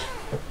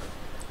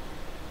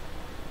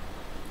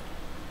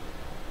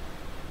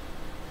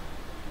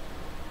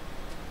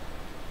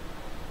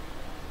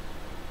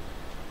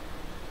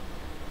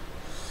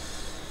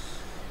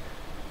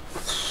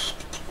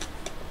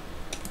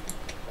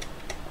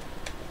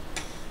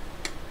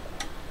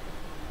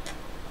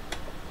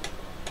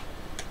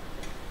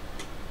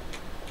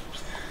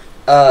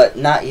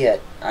 Not yet.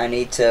 I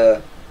need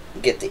to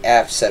get the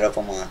app set up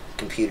on my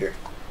computer.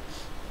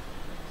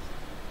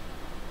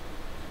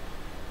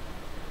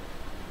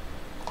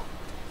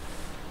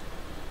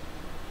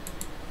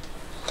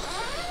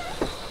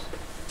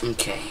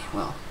 Okay,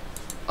 well,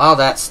 while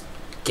that's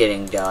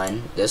getting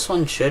done, this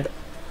one should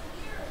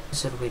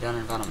be done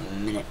in about a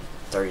minute,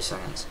 30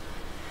 seconds.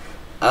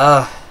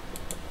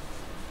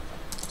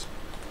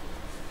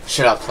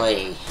 Should I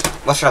play?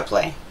 What should I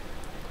play?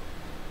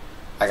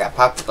 I got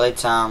Pocket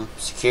Playtime,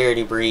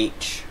 Security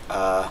Breach,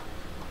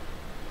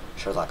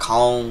 shows like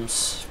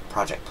Holmes,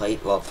 Project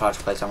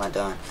Playtime I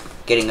done,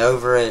 Getting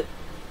Over It,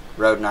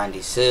 Road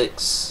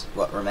 96,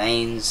 What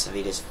Remains,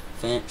 Evita's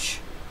Finch,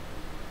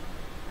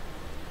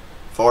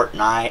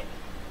 Fortnite.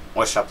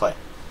 What should I play?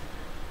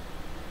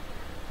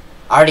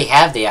 I already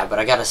have the app, but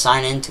I gotta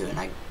sign into it, and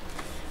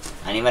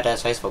I need my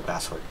dad's Facebook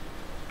password.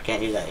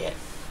 Can't do that yet.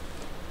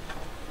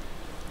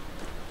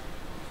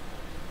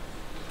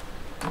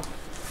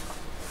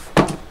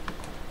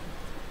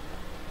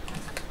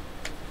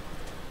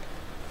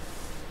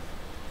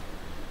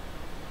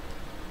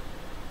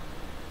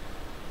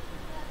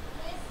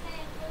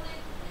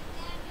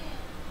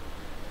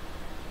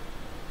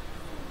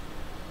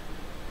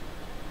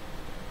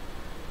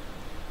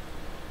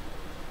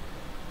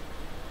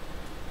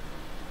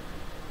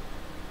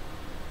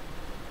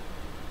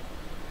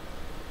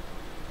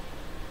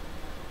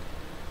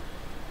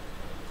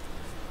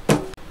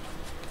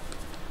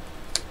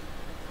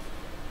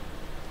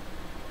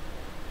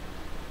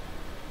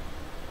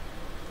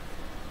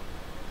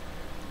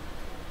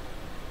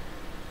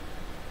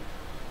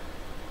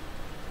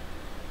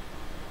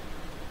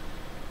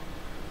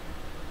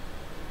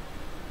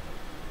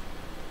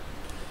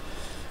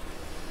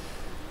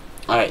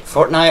 Alright,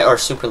 Fortnite or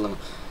Superliminal?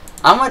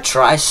 I'm gonna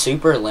try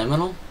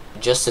Superliminal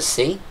just to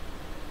see,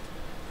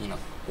 you know,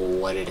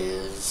 what it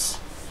is,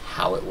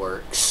 how it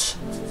works,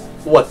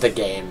 what the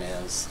game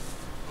is.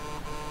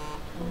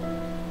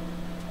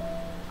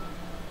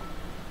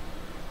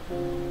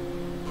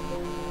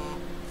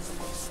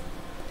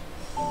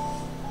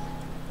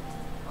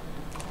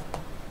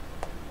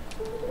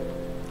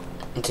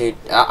 Dude,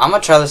 I'm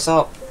gonna try this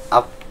out.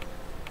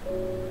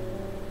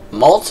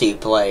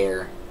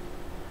 Multiplayer.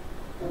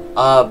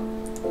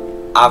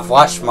 I've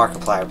watched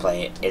Markiplier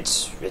play it.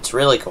 It's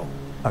really cool.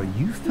 Are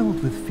you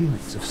filled with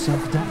feelings of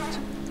self-doubt?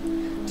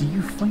 Do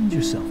you find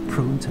yourself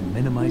prone to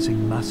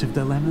minimizing massive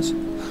dilemmas?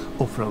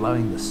 Or for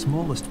allowing the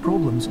smallest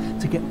problems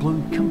to get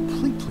blown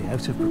completely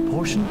out of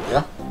proportion?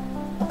 Yeah.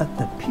 At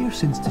the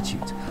Pierce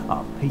Institute,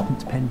 our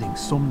patent-pending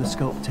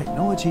Somnoscope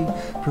technology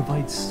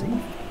provides safe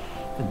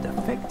and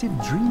effective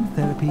dream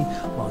therapy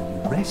while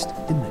you rest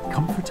in the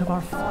comfort of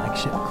our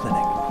flagship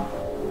clinic.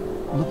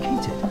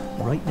 Located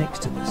right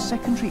next to the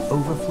secondary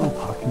overflow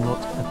parking lot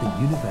at the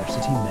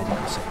University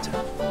Medical Center.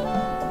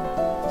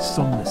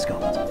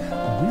 Somnoscope,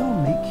 we'll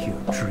make your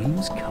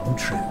dreams come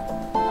true.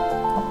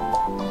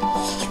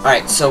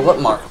 Alright, so what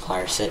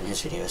Markiplier said in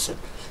his video,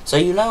 so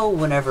you know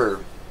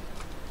whenever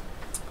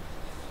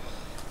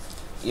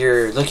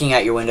you're looking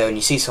out your window and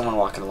you see someone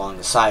walking along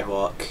the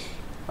sidewalk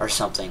or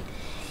something,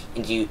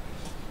 and you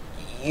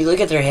look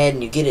at their head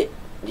and you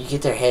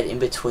get their head in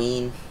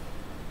between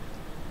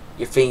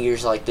your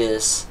fingers like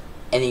this,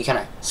 and then you kind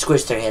of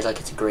squish their head like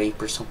it's a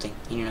grape or something,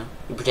 you know?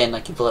 You pretend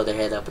like you blow their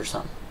head up or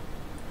something.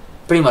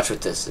 Pretty much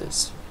what this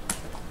is.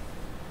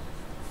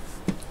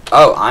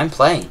 Oh, I'm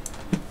playing.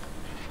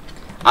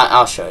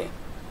 I'll show you.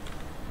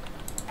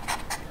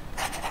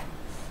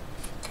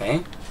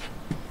 Okay.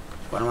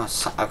 What am I...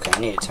 Okay, I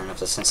need to turn up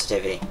the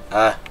sensitivity.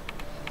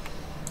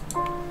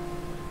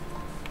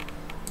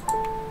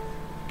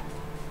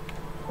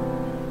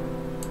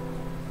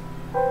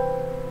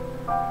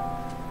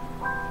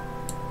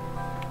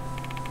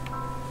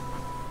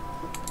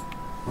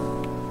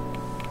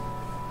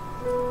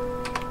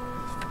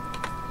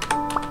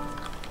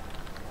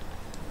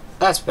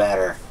 That's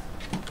better.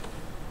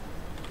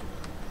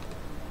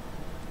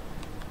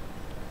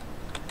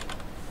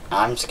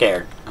 I'm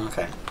scared.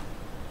 Okay.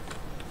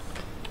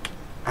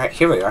 Alright,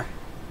 here we are.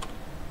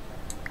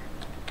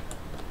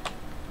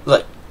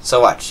 Look,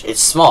 so watch.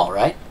 It's small,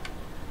 right?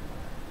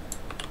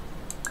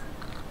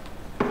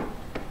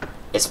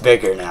 It's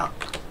bigger now.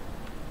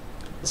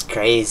 It's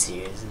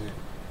crazy, isn't it?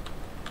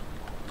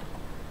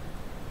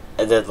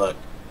 And then look.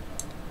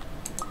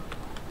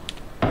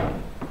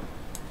 And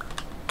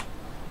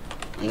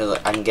then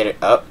look, I can get it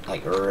up,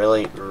 like,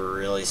 really,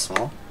 really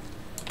small.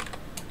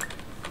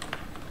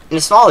 And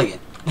it's small again.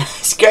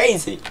 It's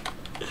crazy.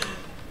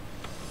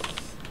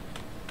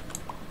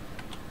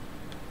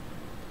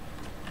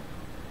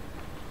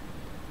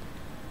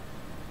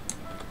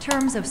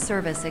 Terms of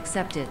service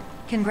accepted.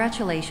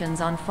 Congratulations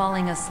on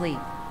falling asleep.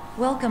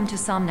 Welcome to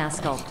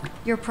Somnasculpt.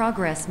 Your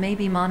progress may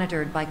be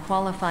monitored by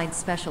qualified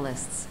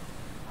specialists.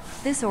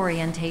 This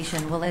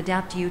orientation will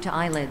adapt you to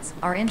eyelids,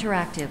 our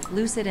interactive,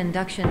 lucid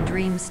induction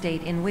dream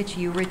state in which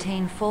you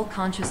retain full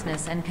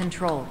consciousness and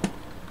control.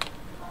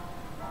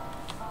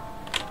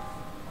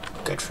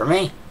 Good for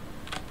me.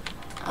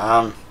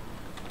 What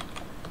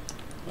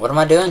am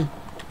I doing?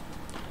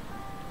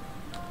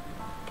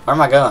 Where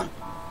am I going?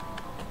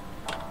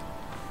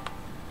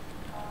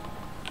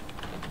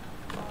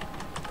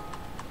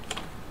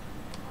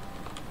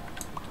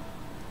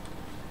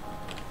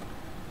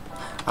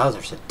 Oh,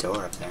 there's a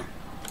door up there.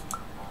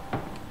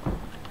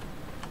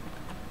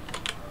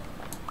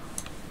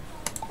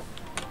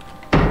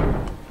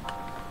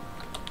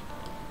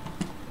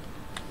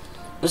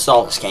 This is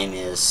all this game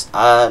is.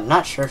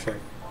 Not sure.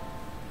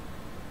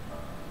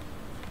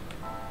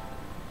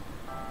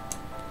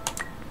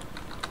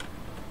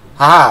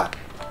 Ah!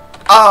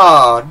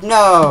 Oh,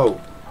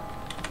 no!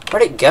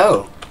 Where'd it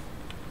go?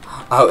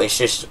 Oh, it's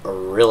just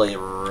really,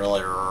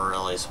 really,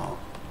 really small.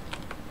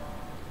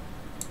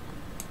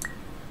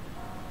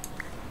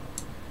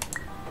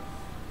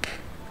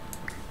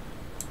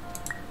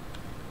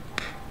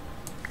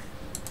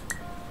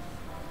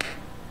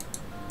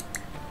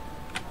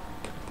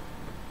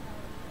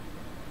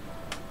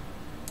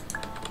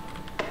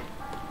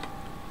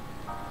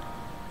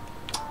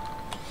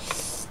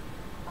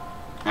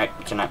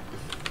 Alright, can I...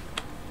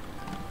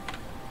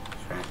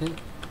 Grab it?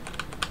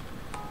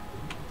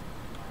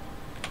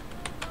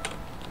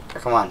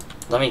 Come on,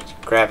 let me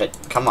grab it.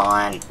 Come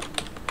on.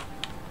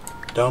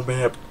 Don't be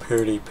a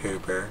pooty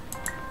pooper.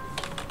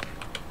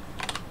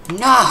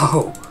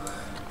 No!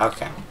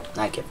 Okay,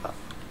 I give up.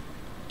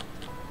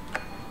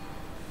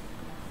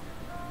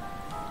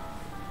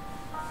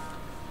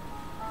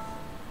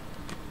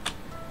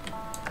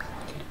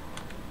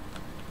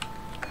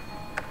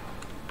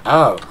 Okay.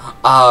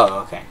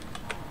 Oh, okay.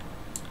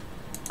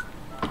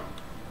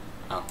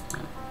 Oh.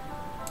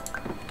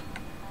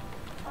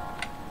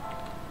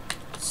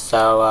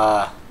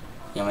 So,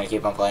 you want me to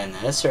keep on playing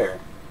this, or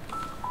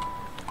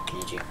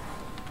need you?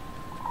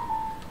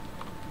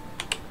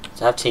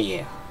 It's up to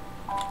you.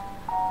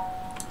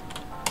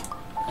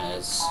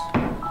 As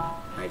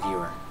my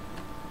viewer.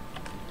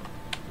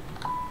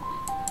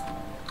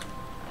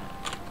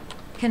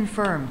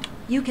 Confirmed.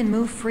 You can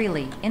move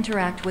freely,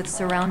 interact with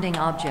surrounding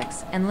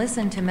objects, and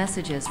listen to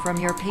messages from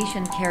your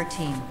patient care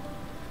team.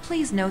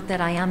 Please note that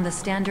I am the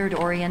standard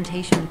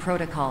orientation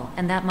protocol,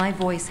 and that my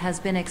voice has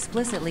been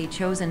explicitly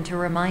chosen to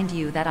remind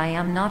you that I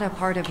am not a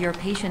part of your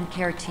patient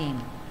care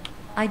team.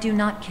 I do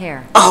not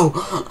care.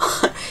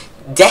 Oh!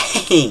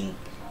 Dang!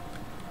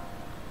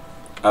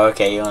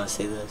 Okay, you want to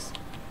see this?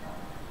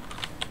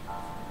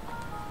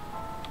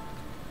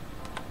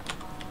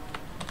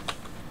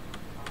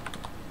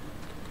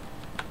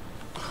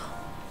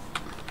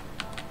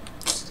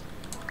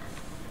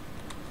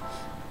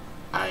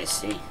 I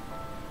see.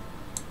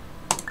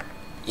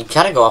 You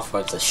gotta go off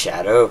with the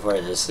shadow of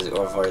where this is,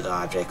 or where the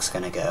object's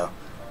gonna go.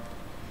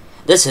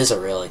 This is a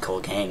really cool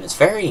game. It's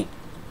very...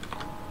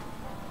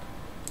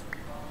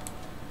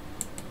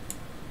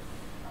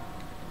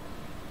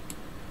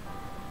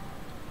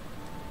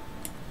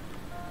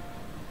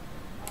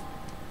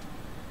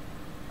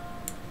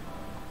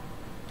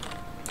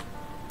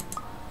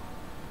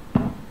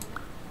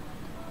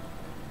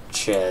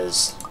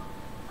 Chiz.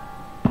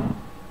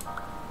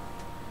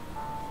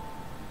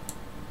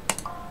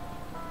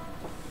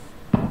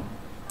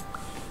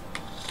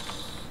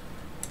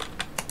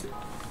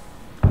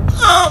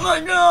 Oh my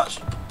gosh!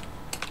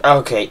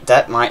 Okay,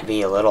 that might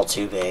be a little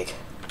too big.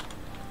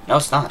 No,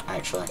 it's not,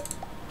 actually.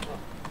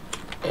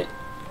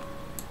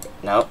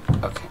 No,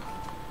 okay.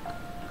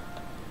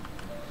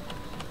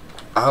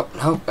 Oh,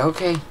 no,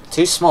 okay.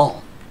 Too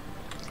small.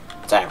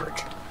 It's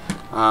average.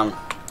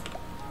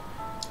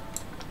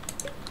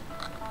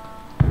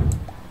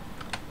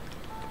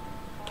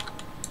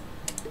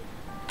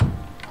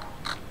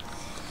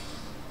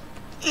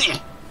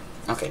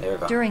 Okay, there we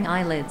go. During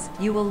eyelids,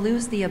 you will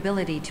lose the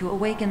ability to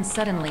awaken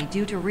suddenly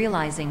due to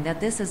realizing that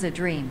this is a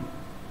dream.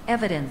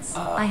 Evidence.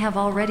 I have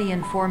already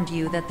informed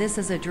you that this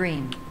is a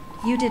dream.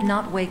 You did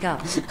not wake up.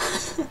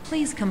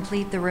 Please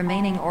complete the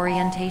remaining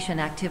orientation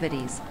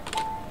activities.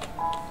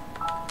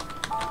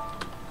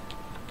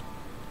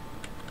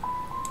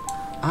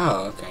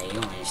 Oh, okay. You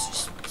want me to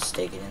just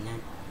stick it in there?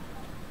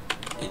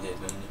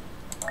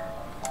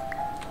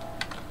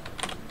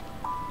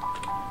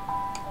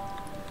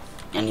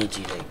 I need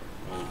you to...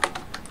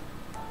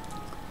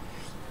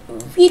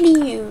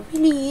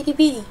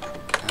 Really.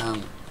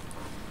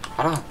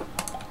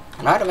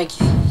 I know how to make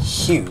you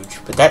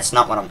huge, but that's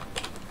not what I'm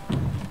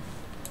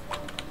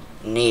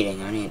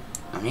needing. I need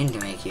to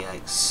make you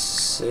like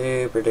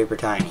super duper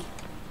tiny.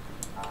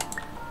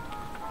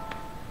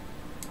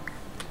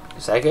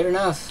 Is that good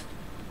enough?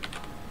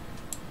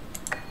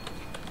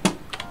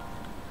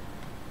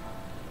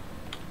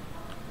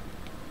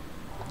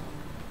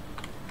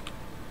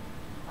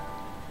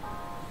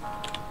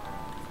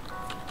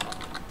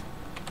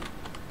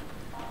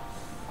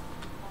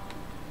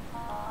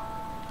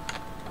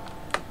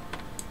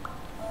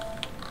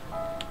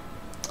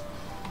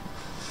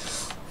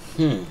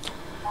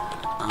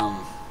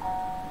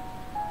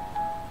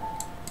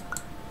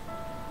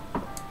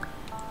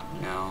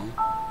 No.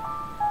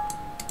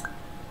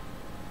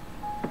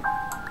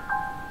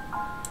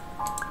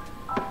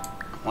 I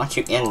want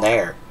you in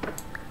there.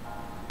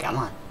 Come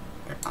on.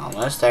 You're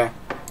almost there.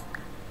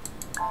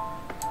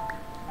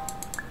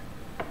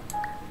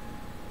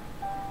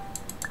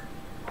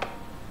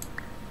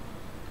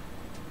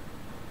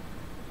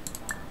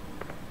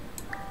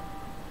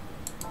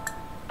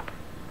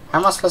 How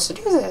am I supposed to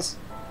do this?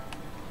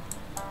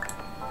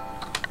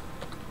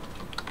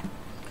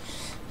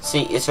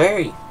 See, it's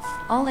very...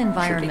 All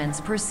environments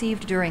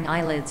perceived during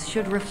eyelids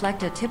should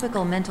reflect a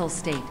typical mental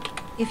state.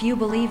 If you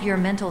believe your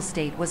mental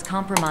state was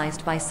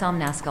compromised by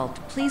somnasculpt,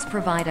 please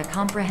provide a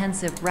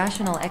comprehensive,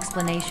 rational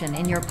explanation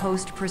in your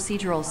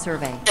post-procedural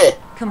survey.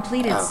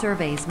 Completed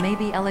surveys may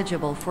be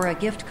eligible for a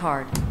gift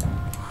card.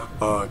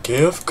 A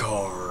gift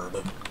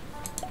card.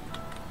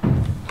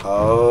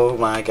 Oh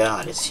my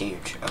god, it's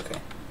huge. Okay.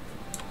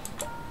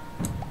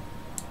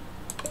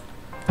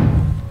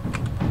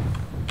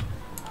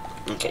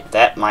 Okay,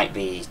 that might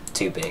be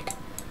too big.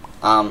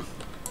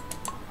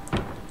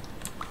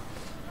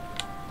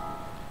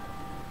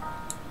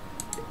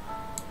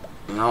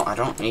 No, I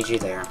don't need you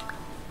there.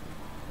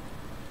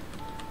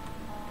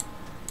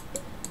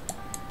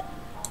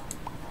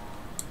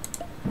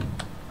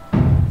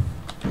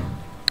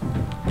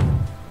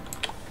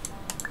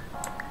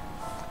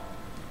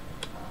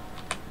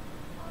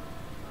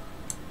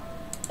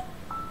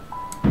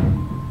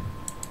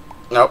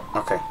 Nope,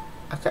 okay.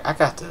 Okay, I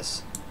got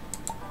this.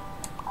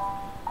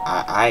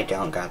 I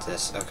don't got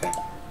this. Okay.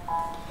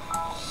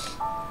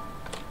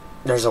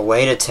 There's a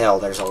way to tell.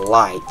 There's a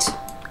light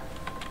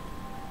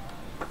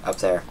up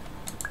there.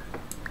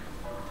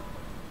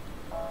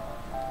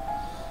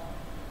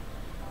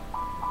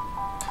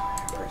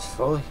 Press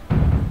fully.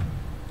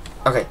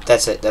 Okay,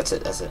 that's it. That's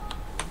it. That's it.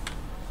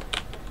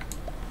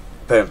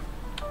 Boom.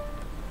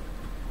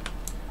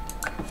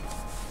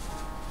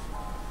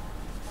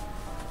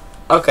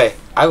 Okay,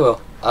 I will.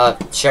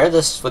 Share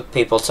this with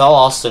people. Tell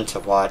Austin to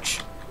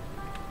watch.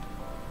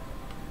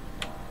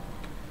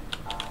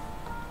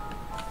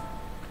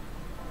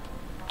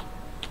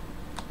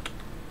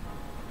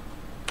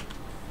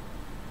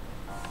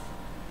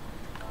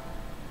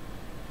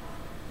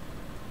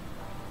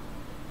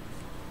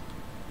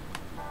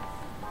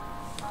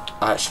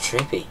 Oh, it's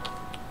trippy.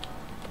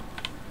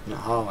 In the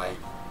hallway.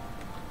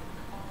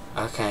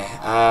 Okay,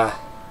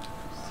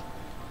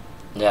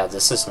 yeah,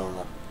 this is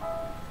normal.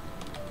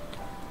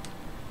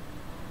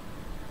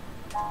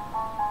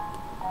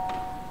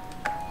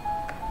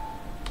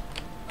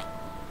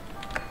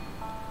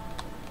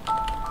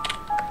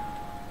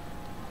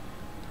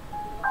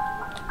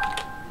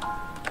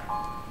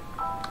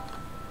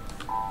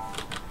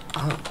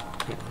 Oh,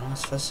 wait, what am I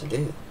supposed to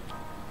do?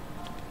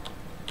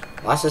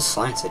 Why is this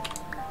slanted?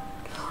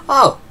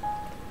 Oh!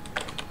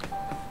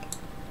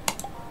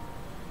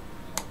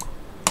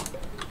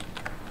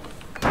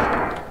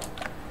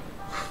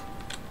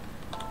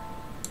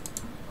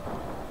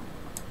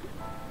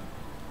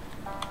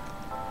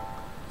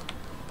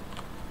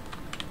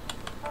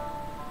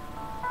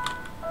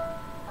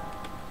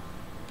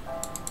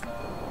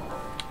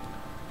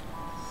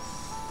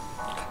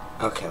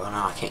 Okay, well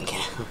now I can't get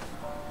him.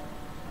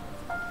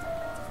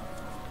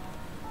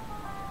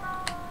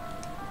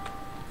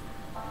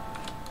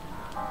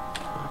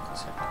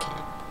 I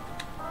can't.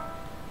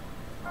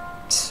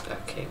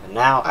 Okay, but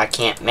now I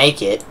can't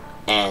make it,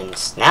 and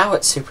now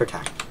it's super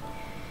time.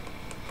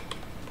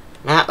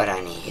 Not what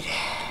I need.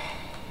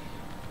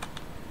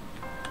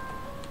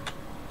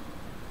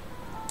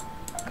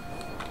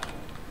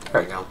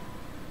 There we go.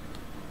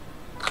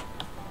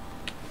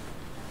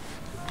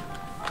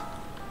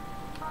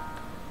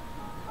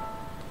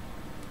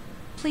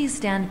 Please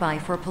stand by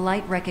for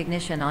polite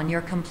recognition on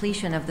your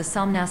completion of the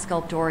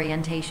Somnasculpt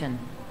orientation.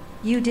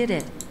 You did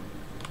it.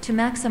 To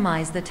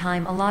maximize the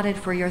time allotted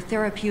for your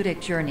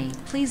therapeutic journey,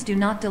 please do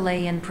not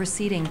delay in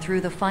proceeding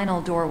through the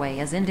final doorway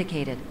as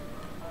indicated.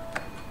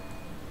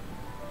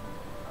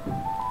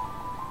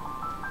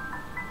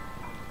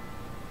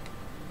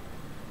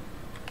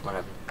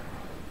 Whatever.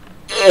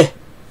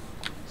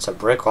 It's a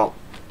brick wall.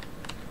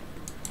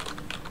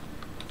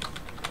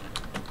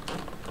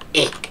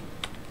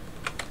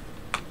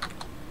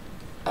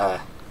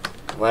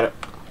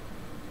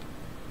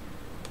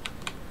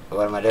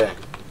 What am I doing?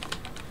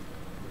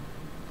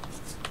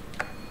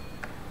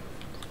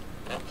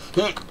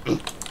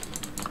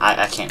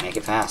 I can't make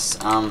it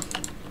fast.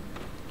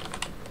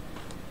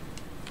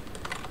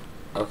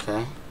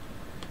 Okay.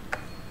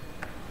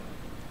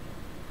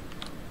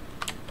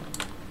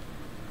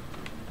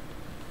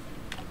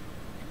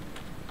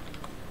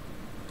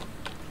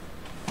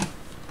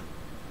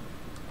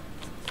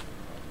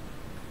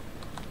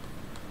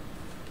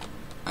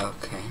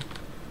 Okay.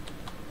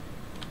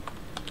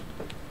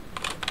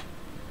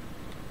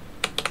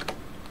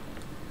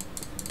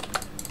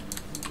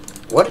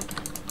 What?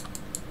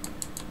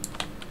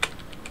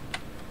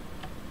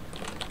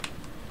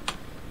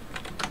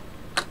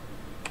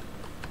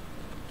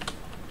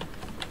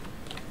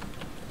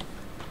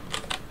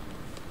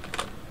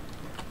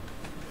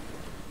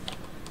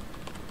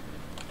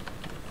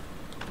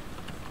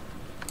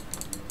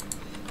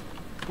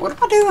 What am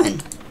I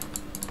doing?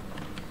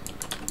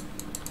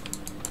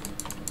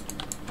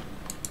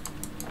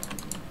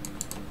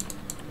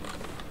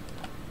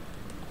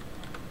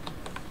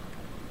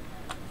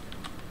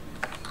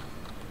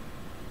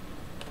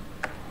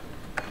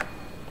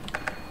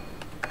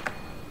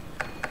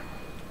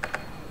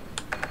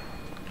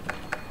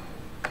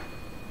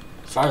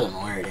 As far as I'm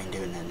aware, it ain't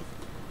doing nothing.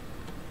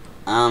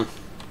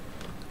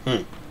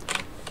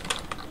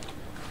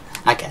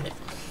 I got it.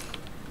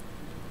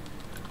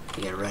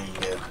 You got ready to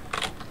go.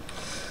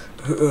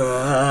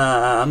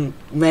 I'm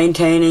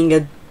maintaining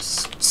a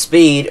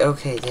speed.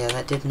 Okay, yeah,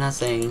 that did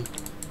nothing.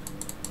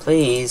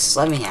 Please,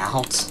 let me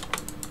out.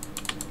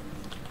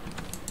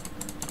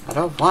 I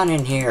don't want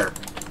in here.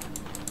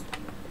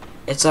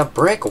 It's a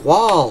brick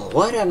wall.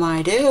 What am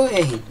I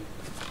doing?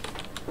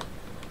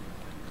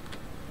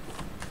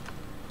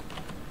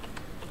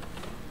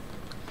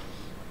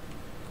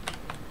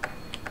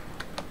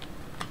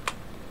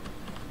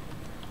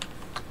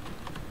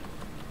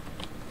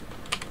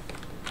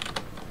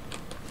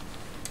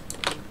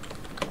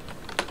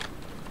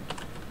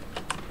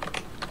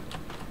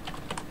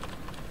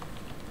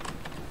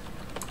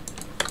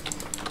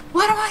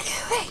 What am I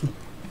doing?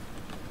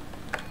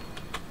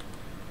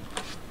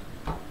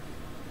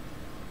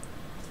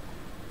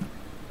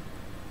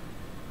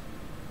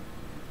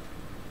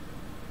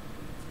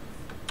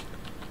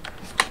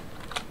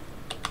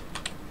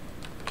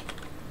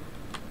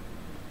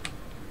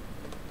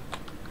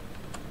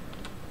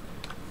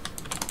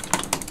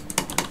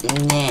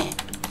 Nah.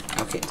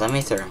 Okay, let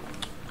me through.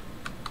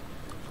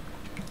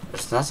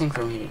 There's nothing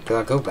for me to do.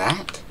 I go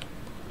back?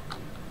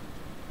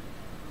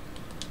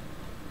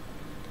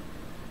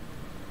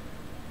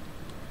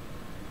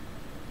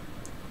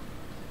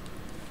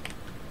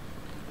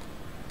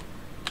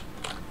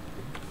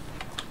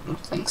 I don't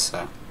think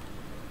so.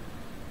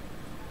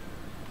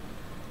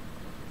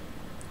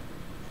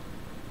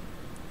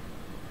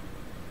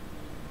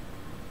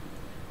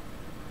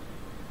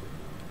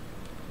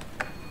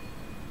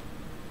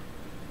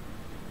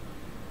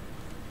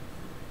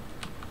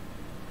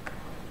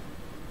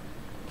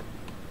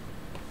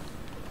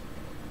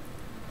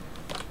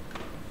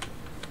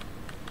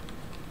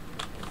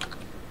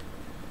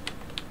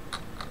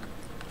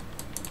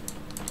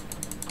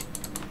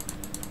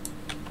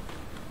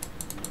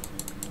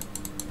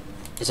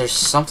 Is there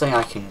something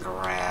I can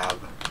grab?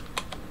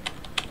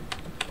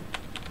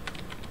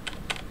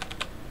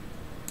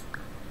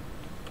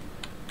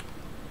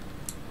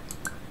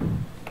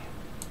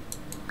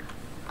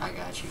 I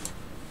got you.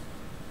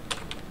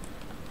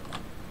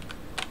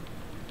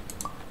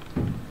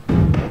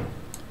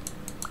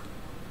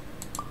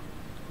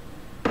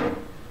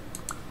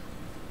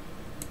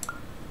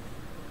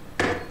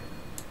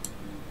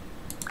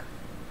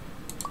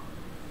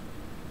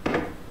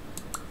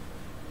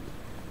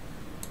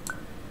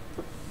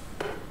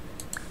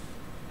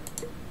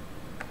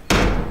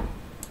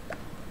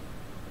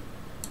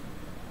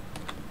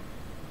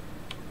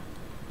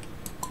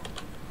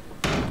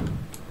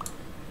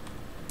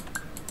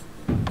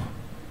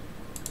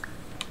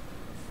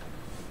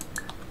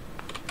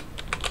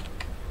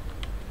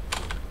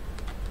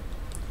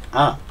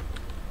 Oh.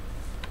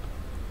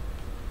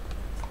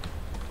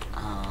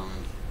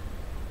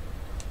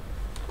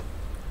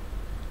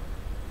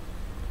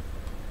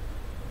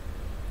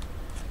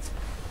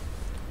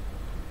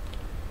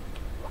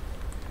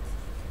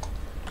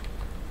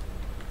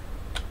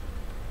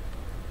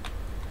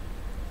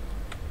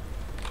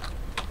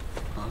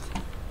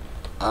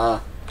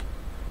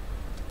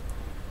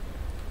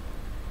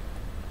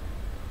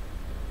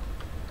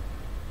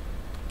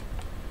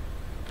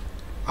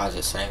 Why is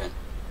it saving?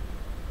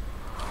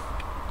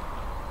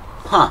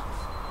 Huh.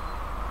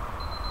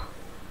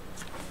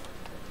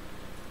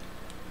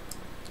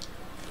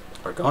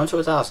 We're going to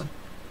 1,000.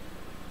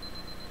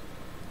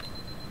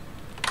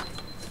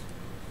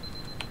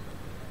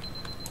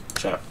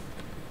 Shut up.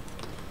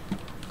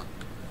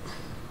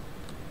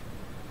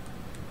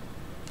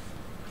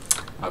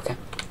 Okay.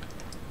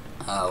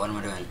 What am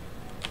I doing?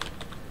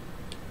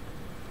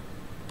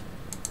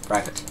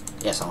 Private.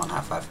 Yes, I want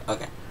high five.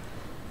 Okay.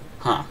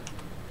 Huh.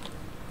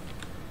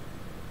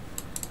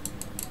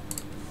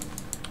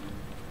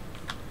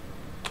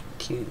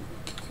 Q.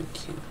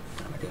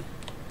 What am I doing?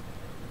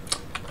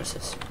 What is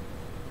this?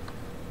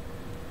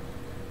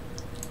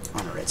 I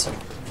want a red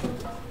circle.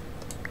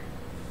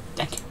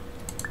 Thank you.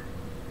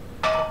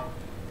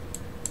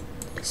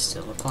 They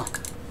still apply.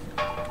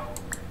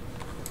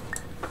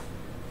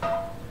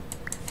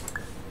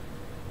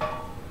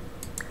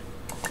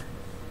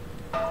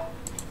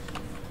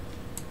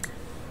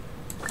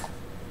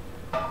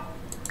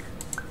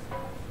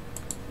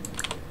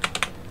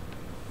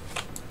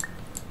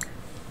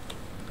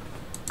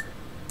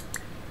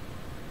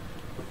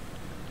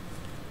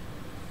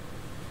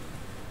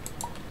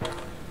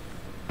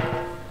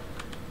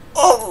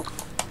 Oh!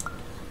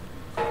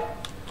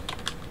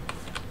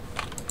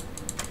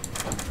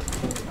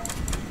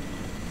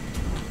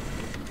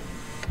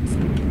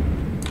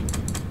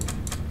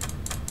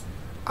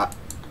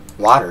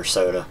 Water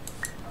soda.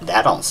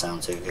 That don't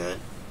sound too good.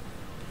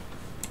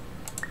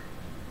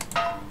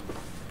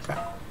 Okay.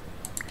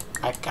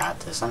 I got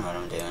this. I know what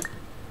I'm doing.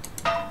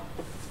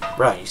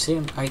 Bro, you see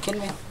him? Are you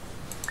kidding me?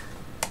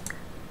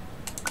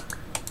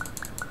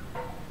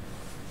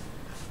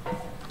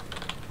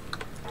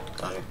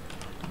 Doggy.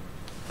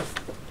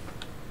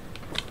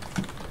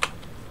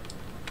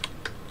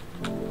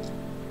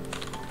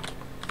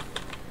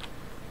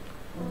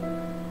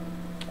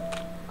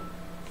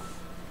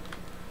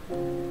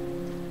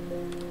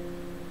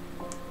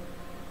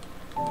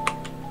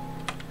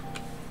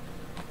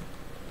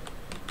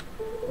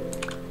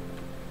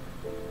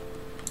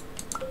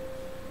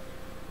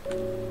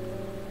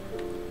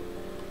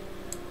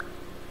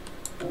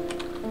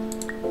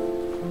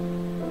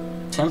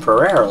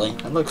 Temporarily?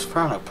 It looks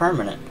kind of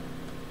permanent.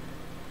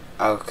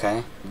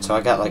 Okay, so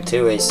I got like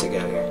 2 ways to go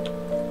here.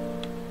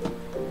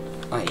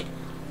 Wait.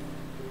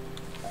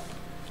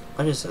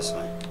 What is this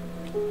way?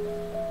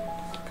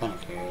 Kind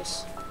of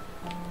curious.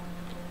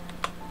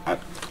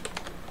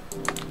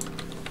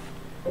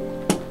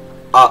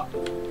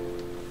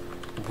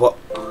 What?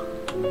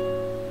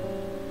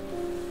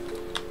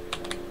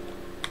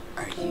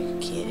 Are you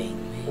kidding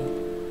me?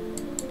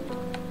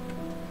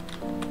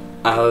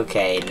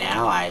 Okay,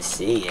 now I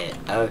see it.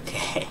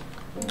 Okay.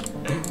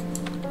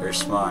 You're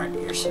smart.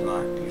 You're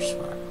smart. You're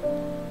smart.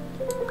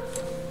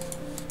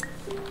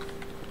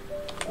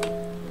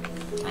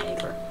 Tiny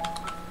door.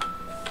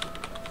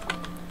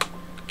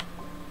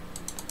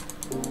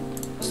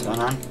 What's going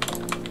on?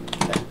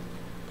 Okay.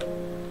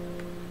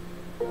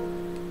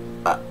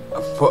 What?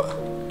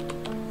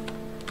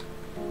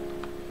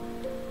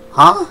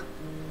 Huh?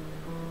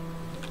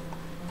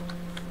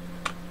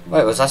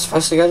 Wait, was I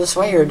supposed to go this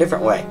way or a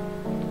different way?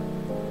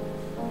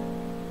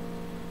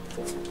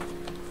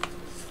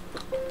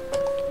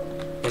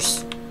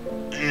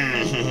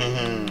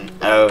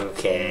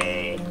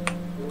 Okay.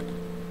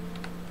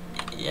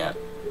 Yep.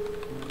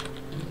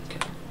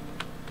 Okay.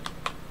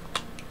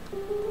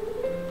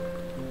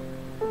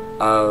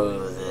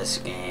 Oh, this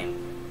game.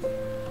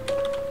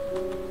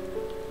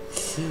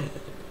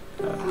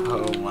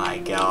 Oh my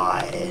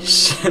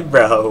gosh.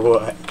 Bro,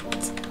 what?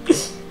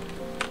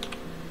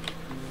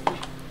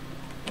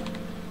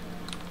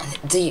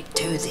 Dude,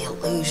 the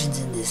illusions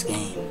in this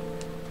game.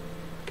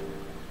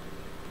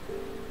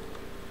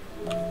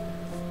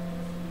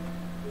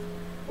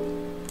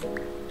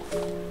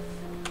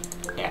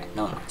 Yeah,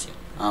 no one wants you.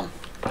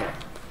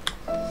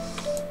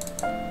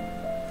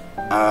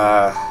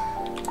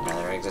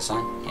 Another exit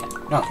sign? Yeah,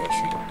 no, okay,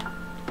 street.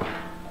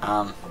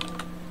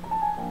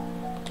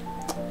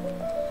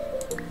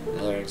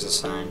 Another exit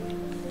sign.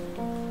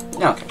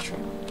 No, okay, street.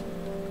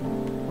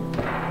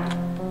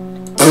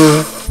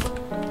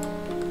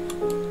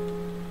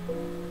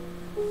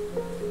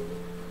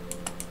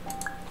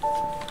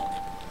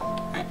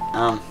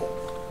 Alright,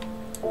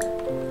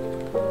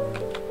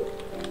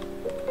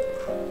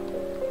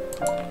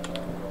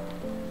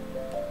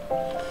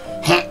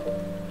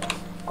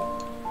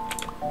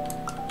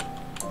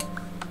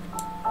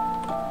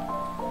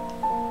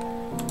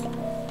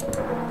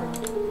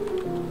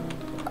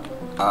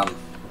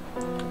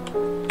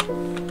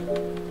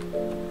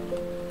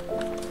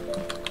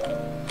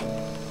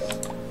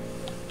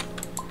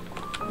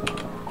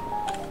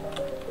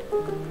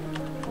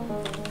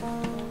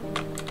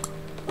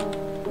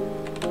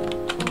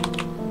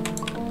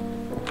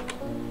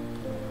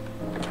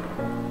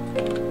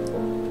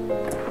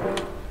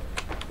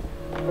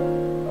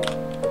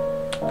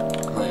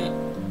 Wait.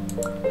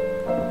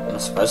 Am I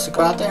supposed to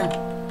go out there?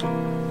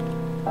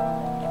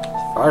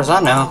 far as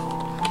I know.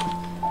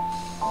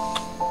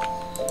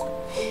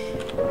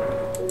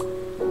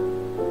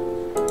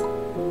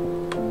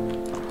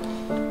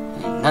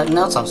 Nothing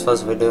else I'm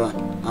supposed to be doing.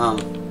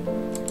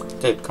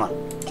 Dude, come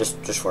on.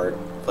 Just work,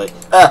 please.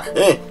 Ah,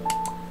 hey!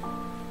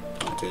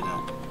 Don't do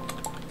that.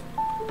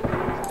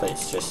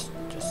 Please, just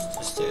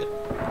do it.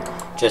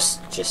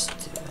 Just do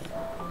it.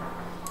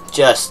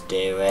 Just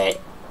do it.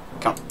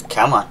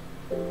 Come on.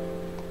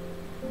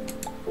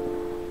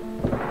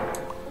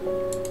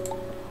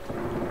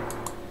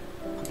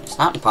 It's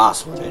not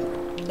impossible,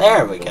 dude.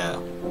 There we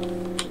go.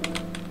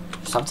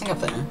 There's something up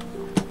there.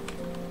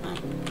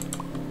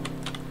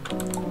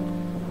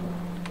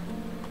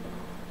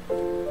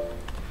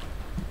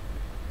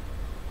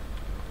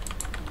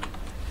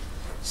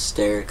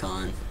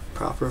 Stericon.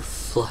 Proper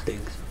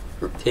flooding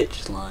for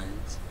pitch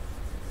lines.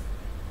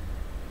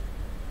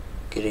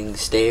 Getting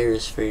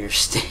stairs for your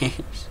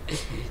stairs.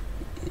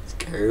 It's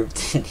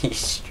curved and he's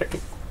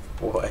straight.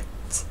 What?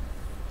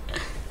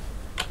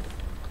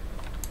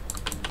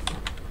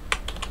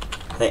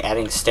 Are they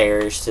adding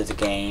stairs to the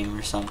game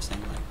or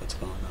something? Like, what's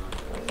going on?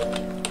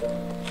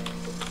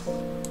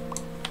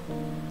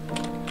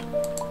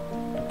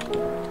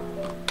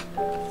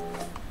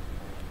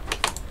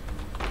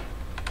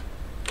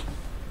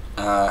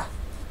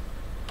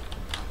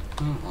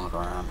 Walk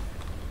around.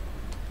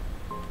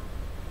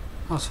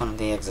 Oh, it's one of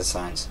the exit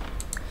signs.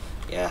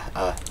 Yeah,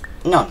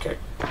 no one cared.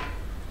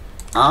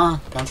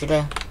 Don't you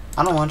dare.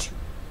 I don't want you.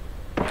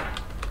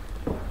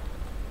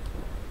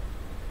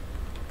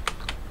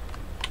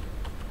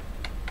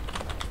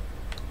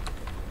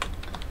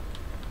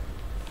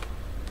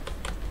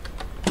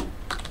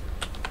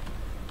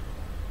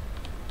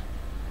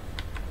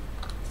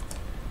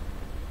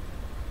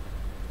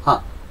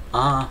 Huh.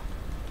 Huh?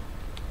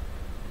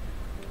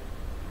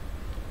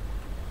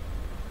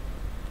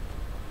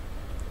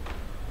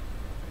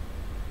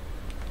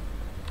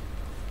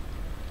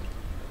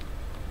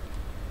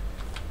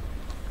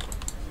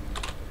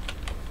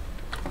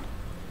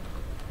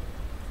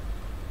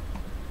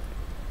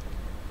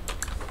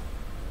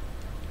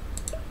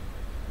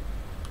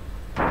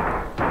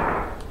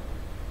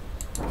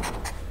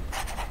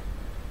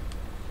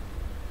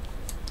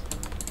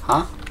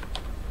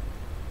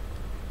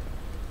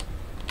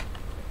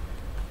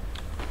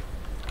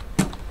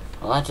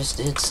 Well, I just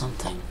did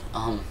something.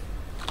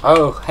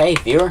 Oh, hey,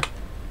 viewer.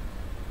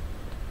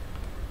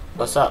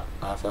 What's up?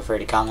 Feel free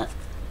to comment.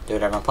 Do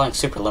whatever. I'm playing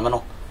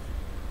Superliminal.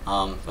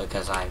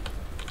 Because I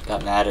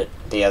got mad at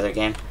the other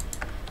game.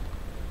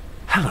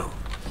 Hello,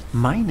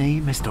 my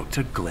name is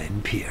Dr.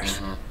 Glenn Pierce,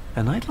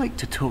 and I'd like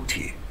to talk to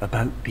you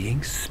about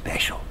being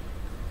special.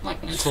 Like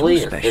So mentally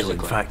or special, in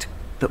physically? fact,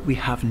 that we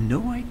have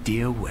no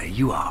idea where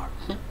you are.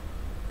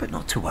 But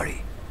not to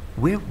worry,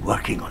 we're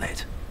working on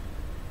it.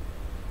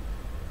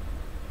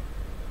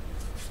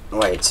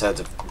 Wait, so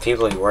the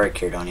people who work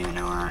here don't even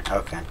know where I am.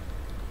 Okay.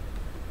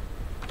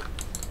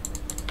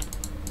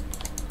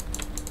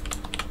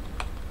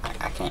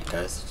 I can't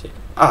go to...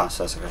 Oh,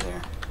 so it's over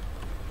there.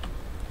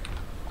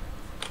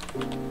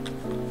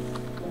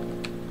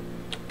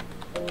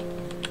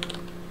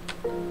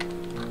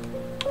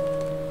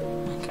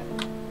 Okay.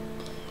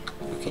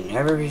 You can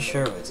never be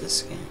sure with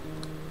this game.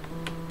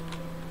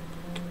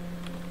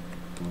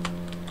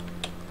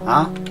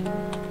 Huh?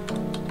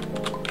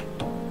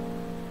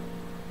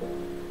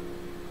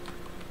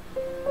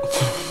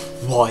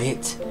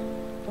 What?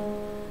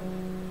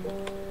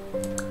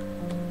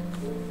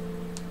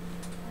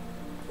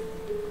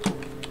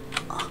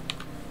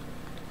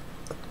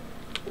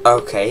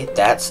 Okay,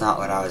 that's not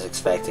what I was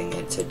expecting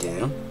it to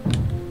do.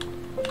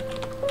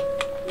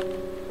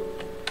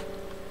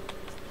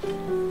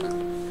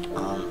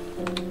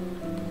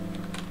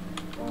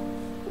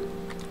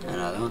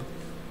 Another one.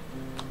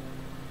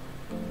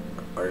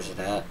 Where's it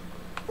at?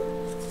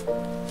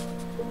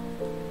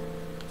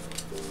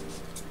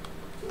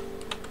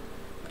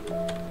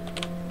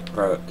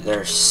 Bro,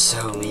 there's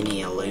so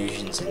many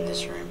illusions in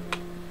this room.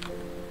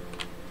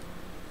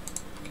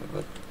 Okay,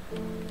 what?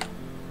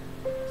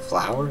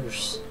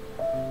 Flowers?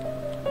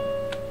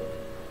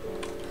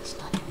 That's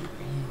not even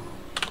real.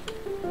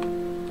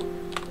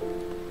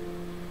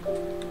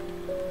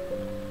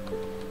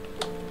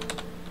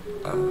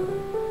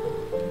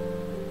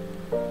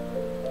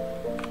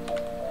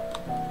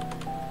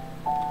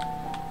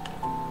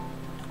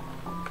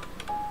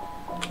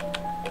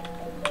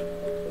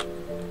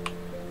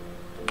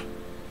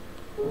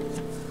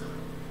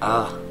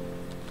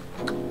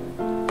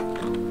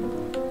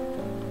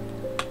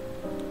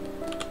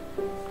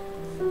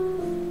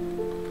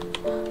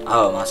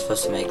 Oh, am I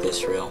supposed to make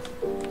this real?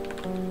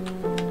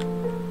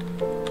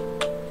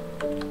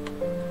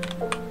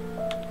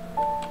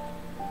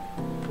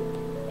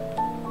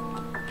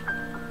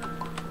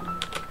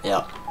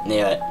 Yep,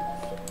 knew it.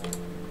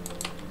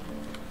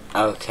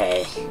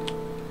 Okay.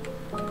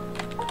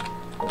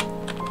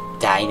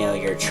 I know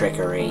your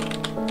trickery.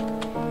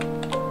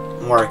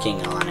 I'm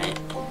working on it.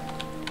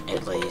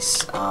 At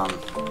least,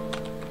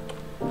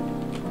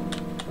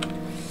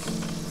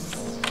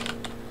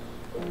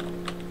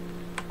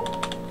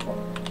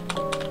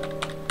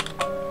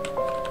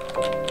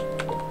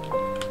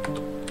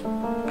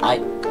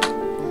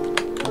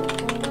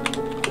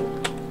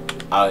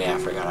 yeah, I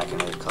forgot I can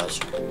move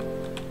closer.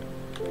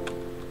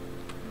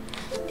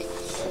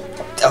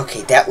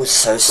 Okay, that was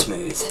so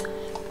smooth.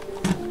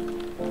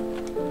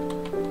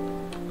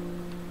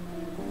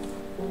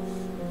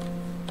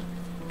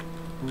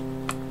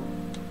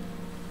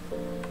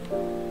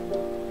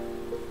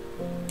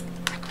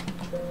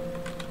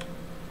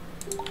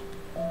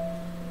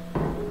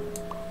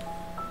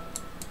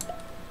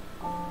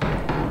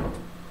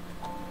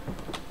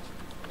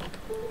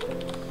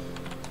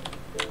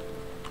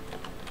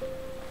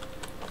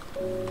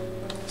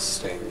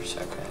 Stairs,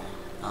 okay.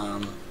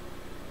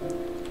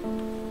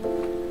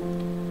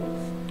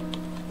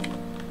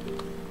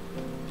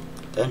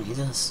 Don't need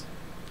this.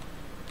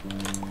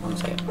 One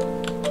second.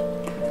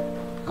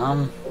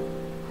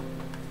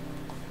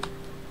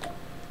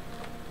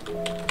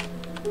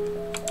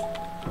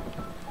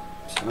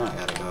 So I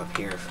gotta go up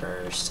here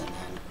first, and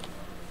then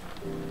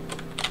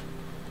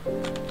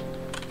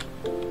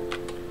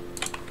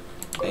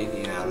move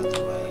you out of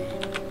the way.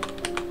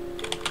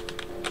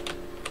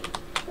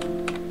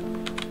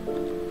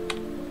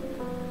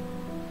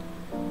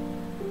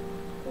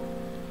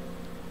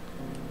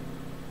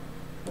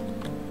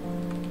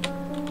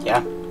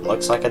 Yeah,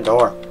 looks like a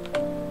door.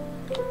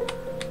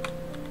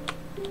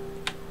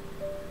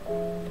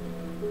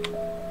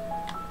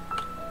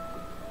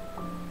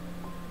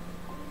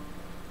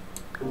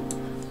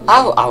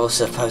 Oh, I was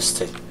supposed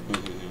to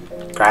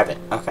grab it.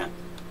 Okay.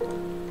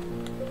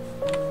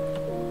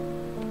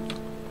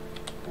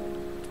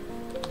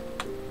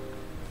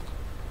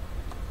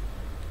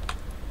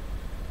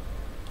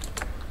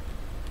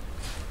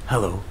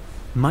 Hello,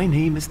 my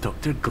name is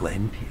Dr.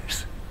 Glenn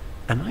Pierce,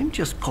 and I'm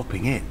just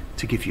popping in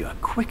to give you a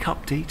quick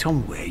update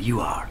on where you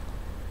are.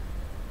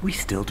 We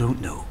still don't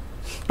know,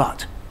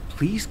 but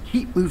please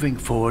keep moving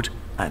forward,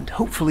 and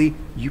hopefully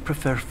you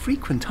prefer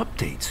frequent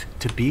updates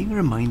to being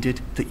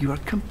reminded that you are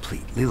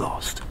completely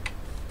lost.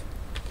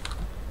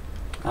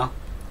 Well,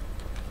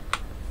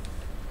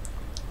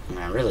 I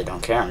mean, I really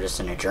don't care. I'm just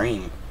in a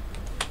dream.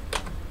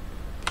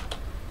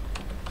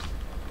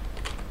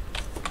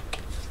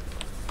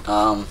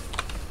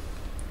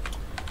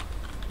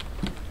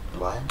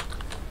 What?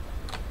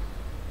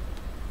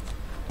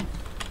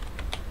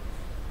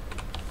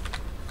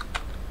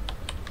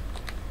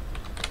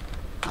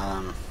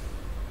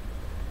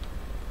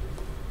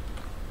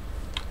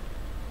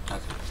 Okay.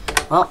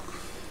 Well,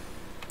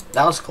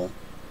 that was cool.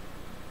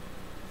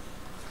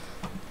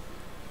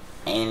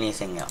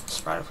 Anything else?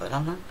 Spider plate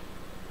on that?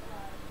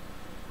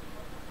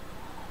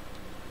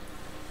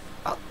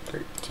 About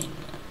 13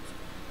 minutes.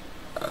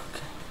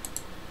 Okay.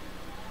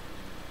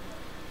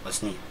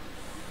 What's new?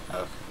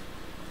 Okay.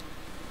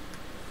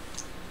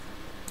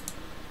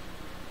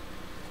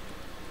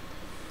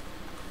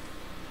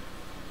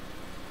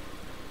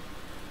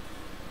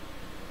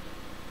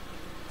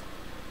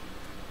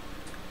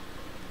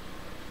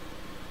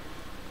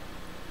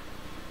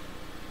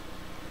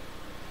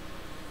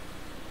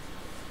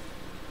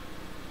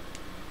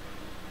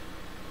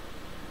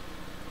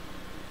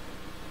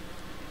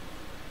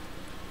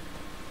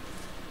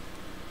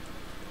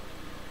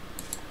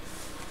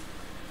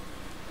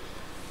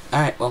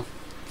 Alright, well,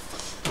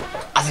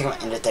 I think I'm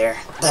gonna end it there.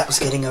 That was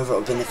Getting Over It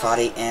with Bennett,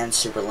 Foddy and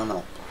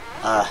Superliminal.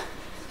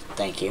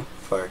 Thank you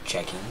for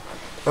checking,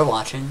 for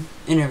watching,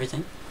 and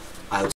everything.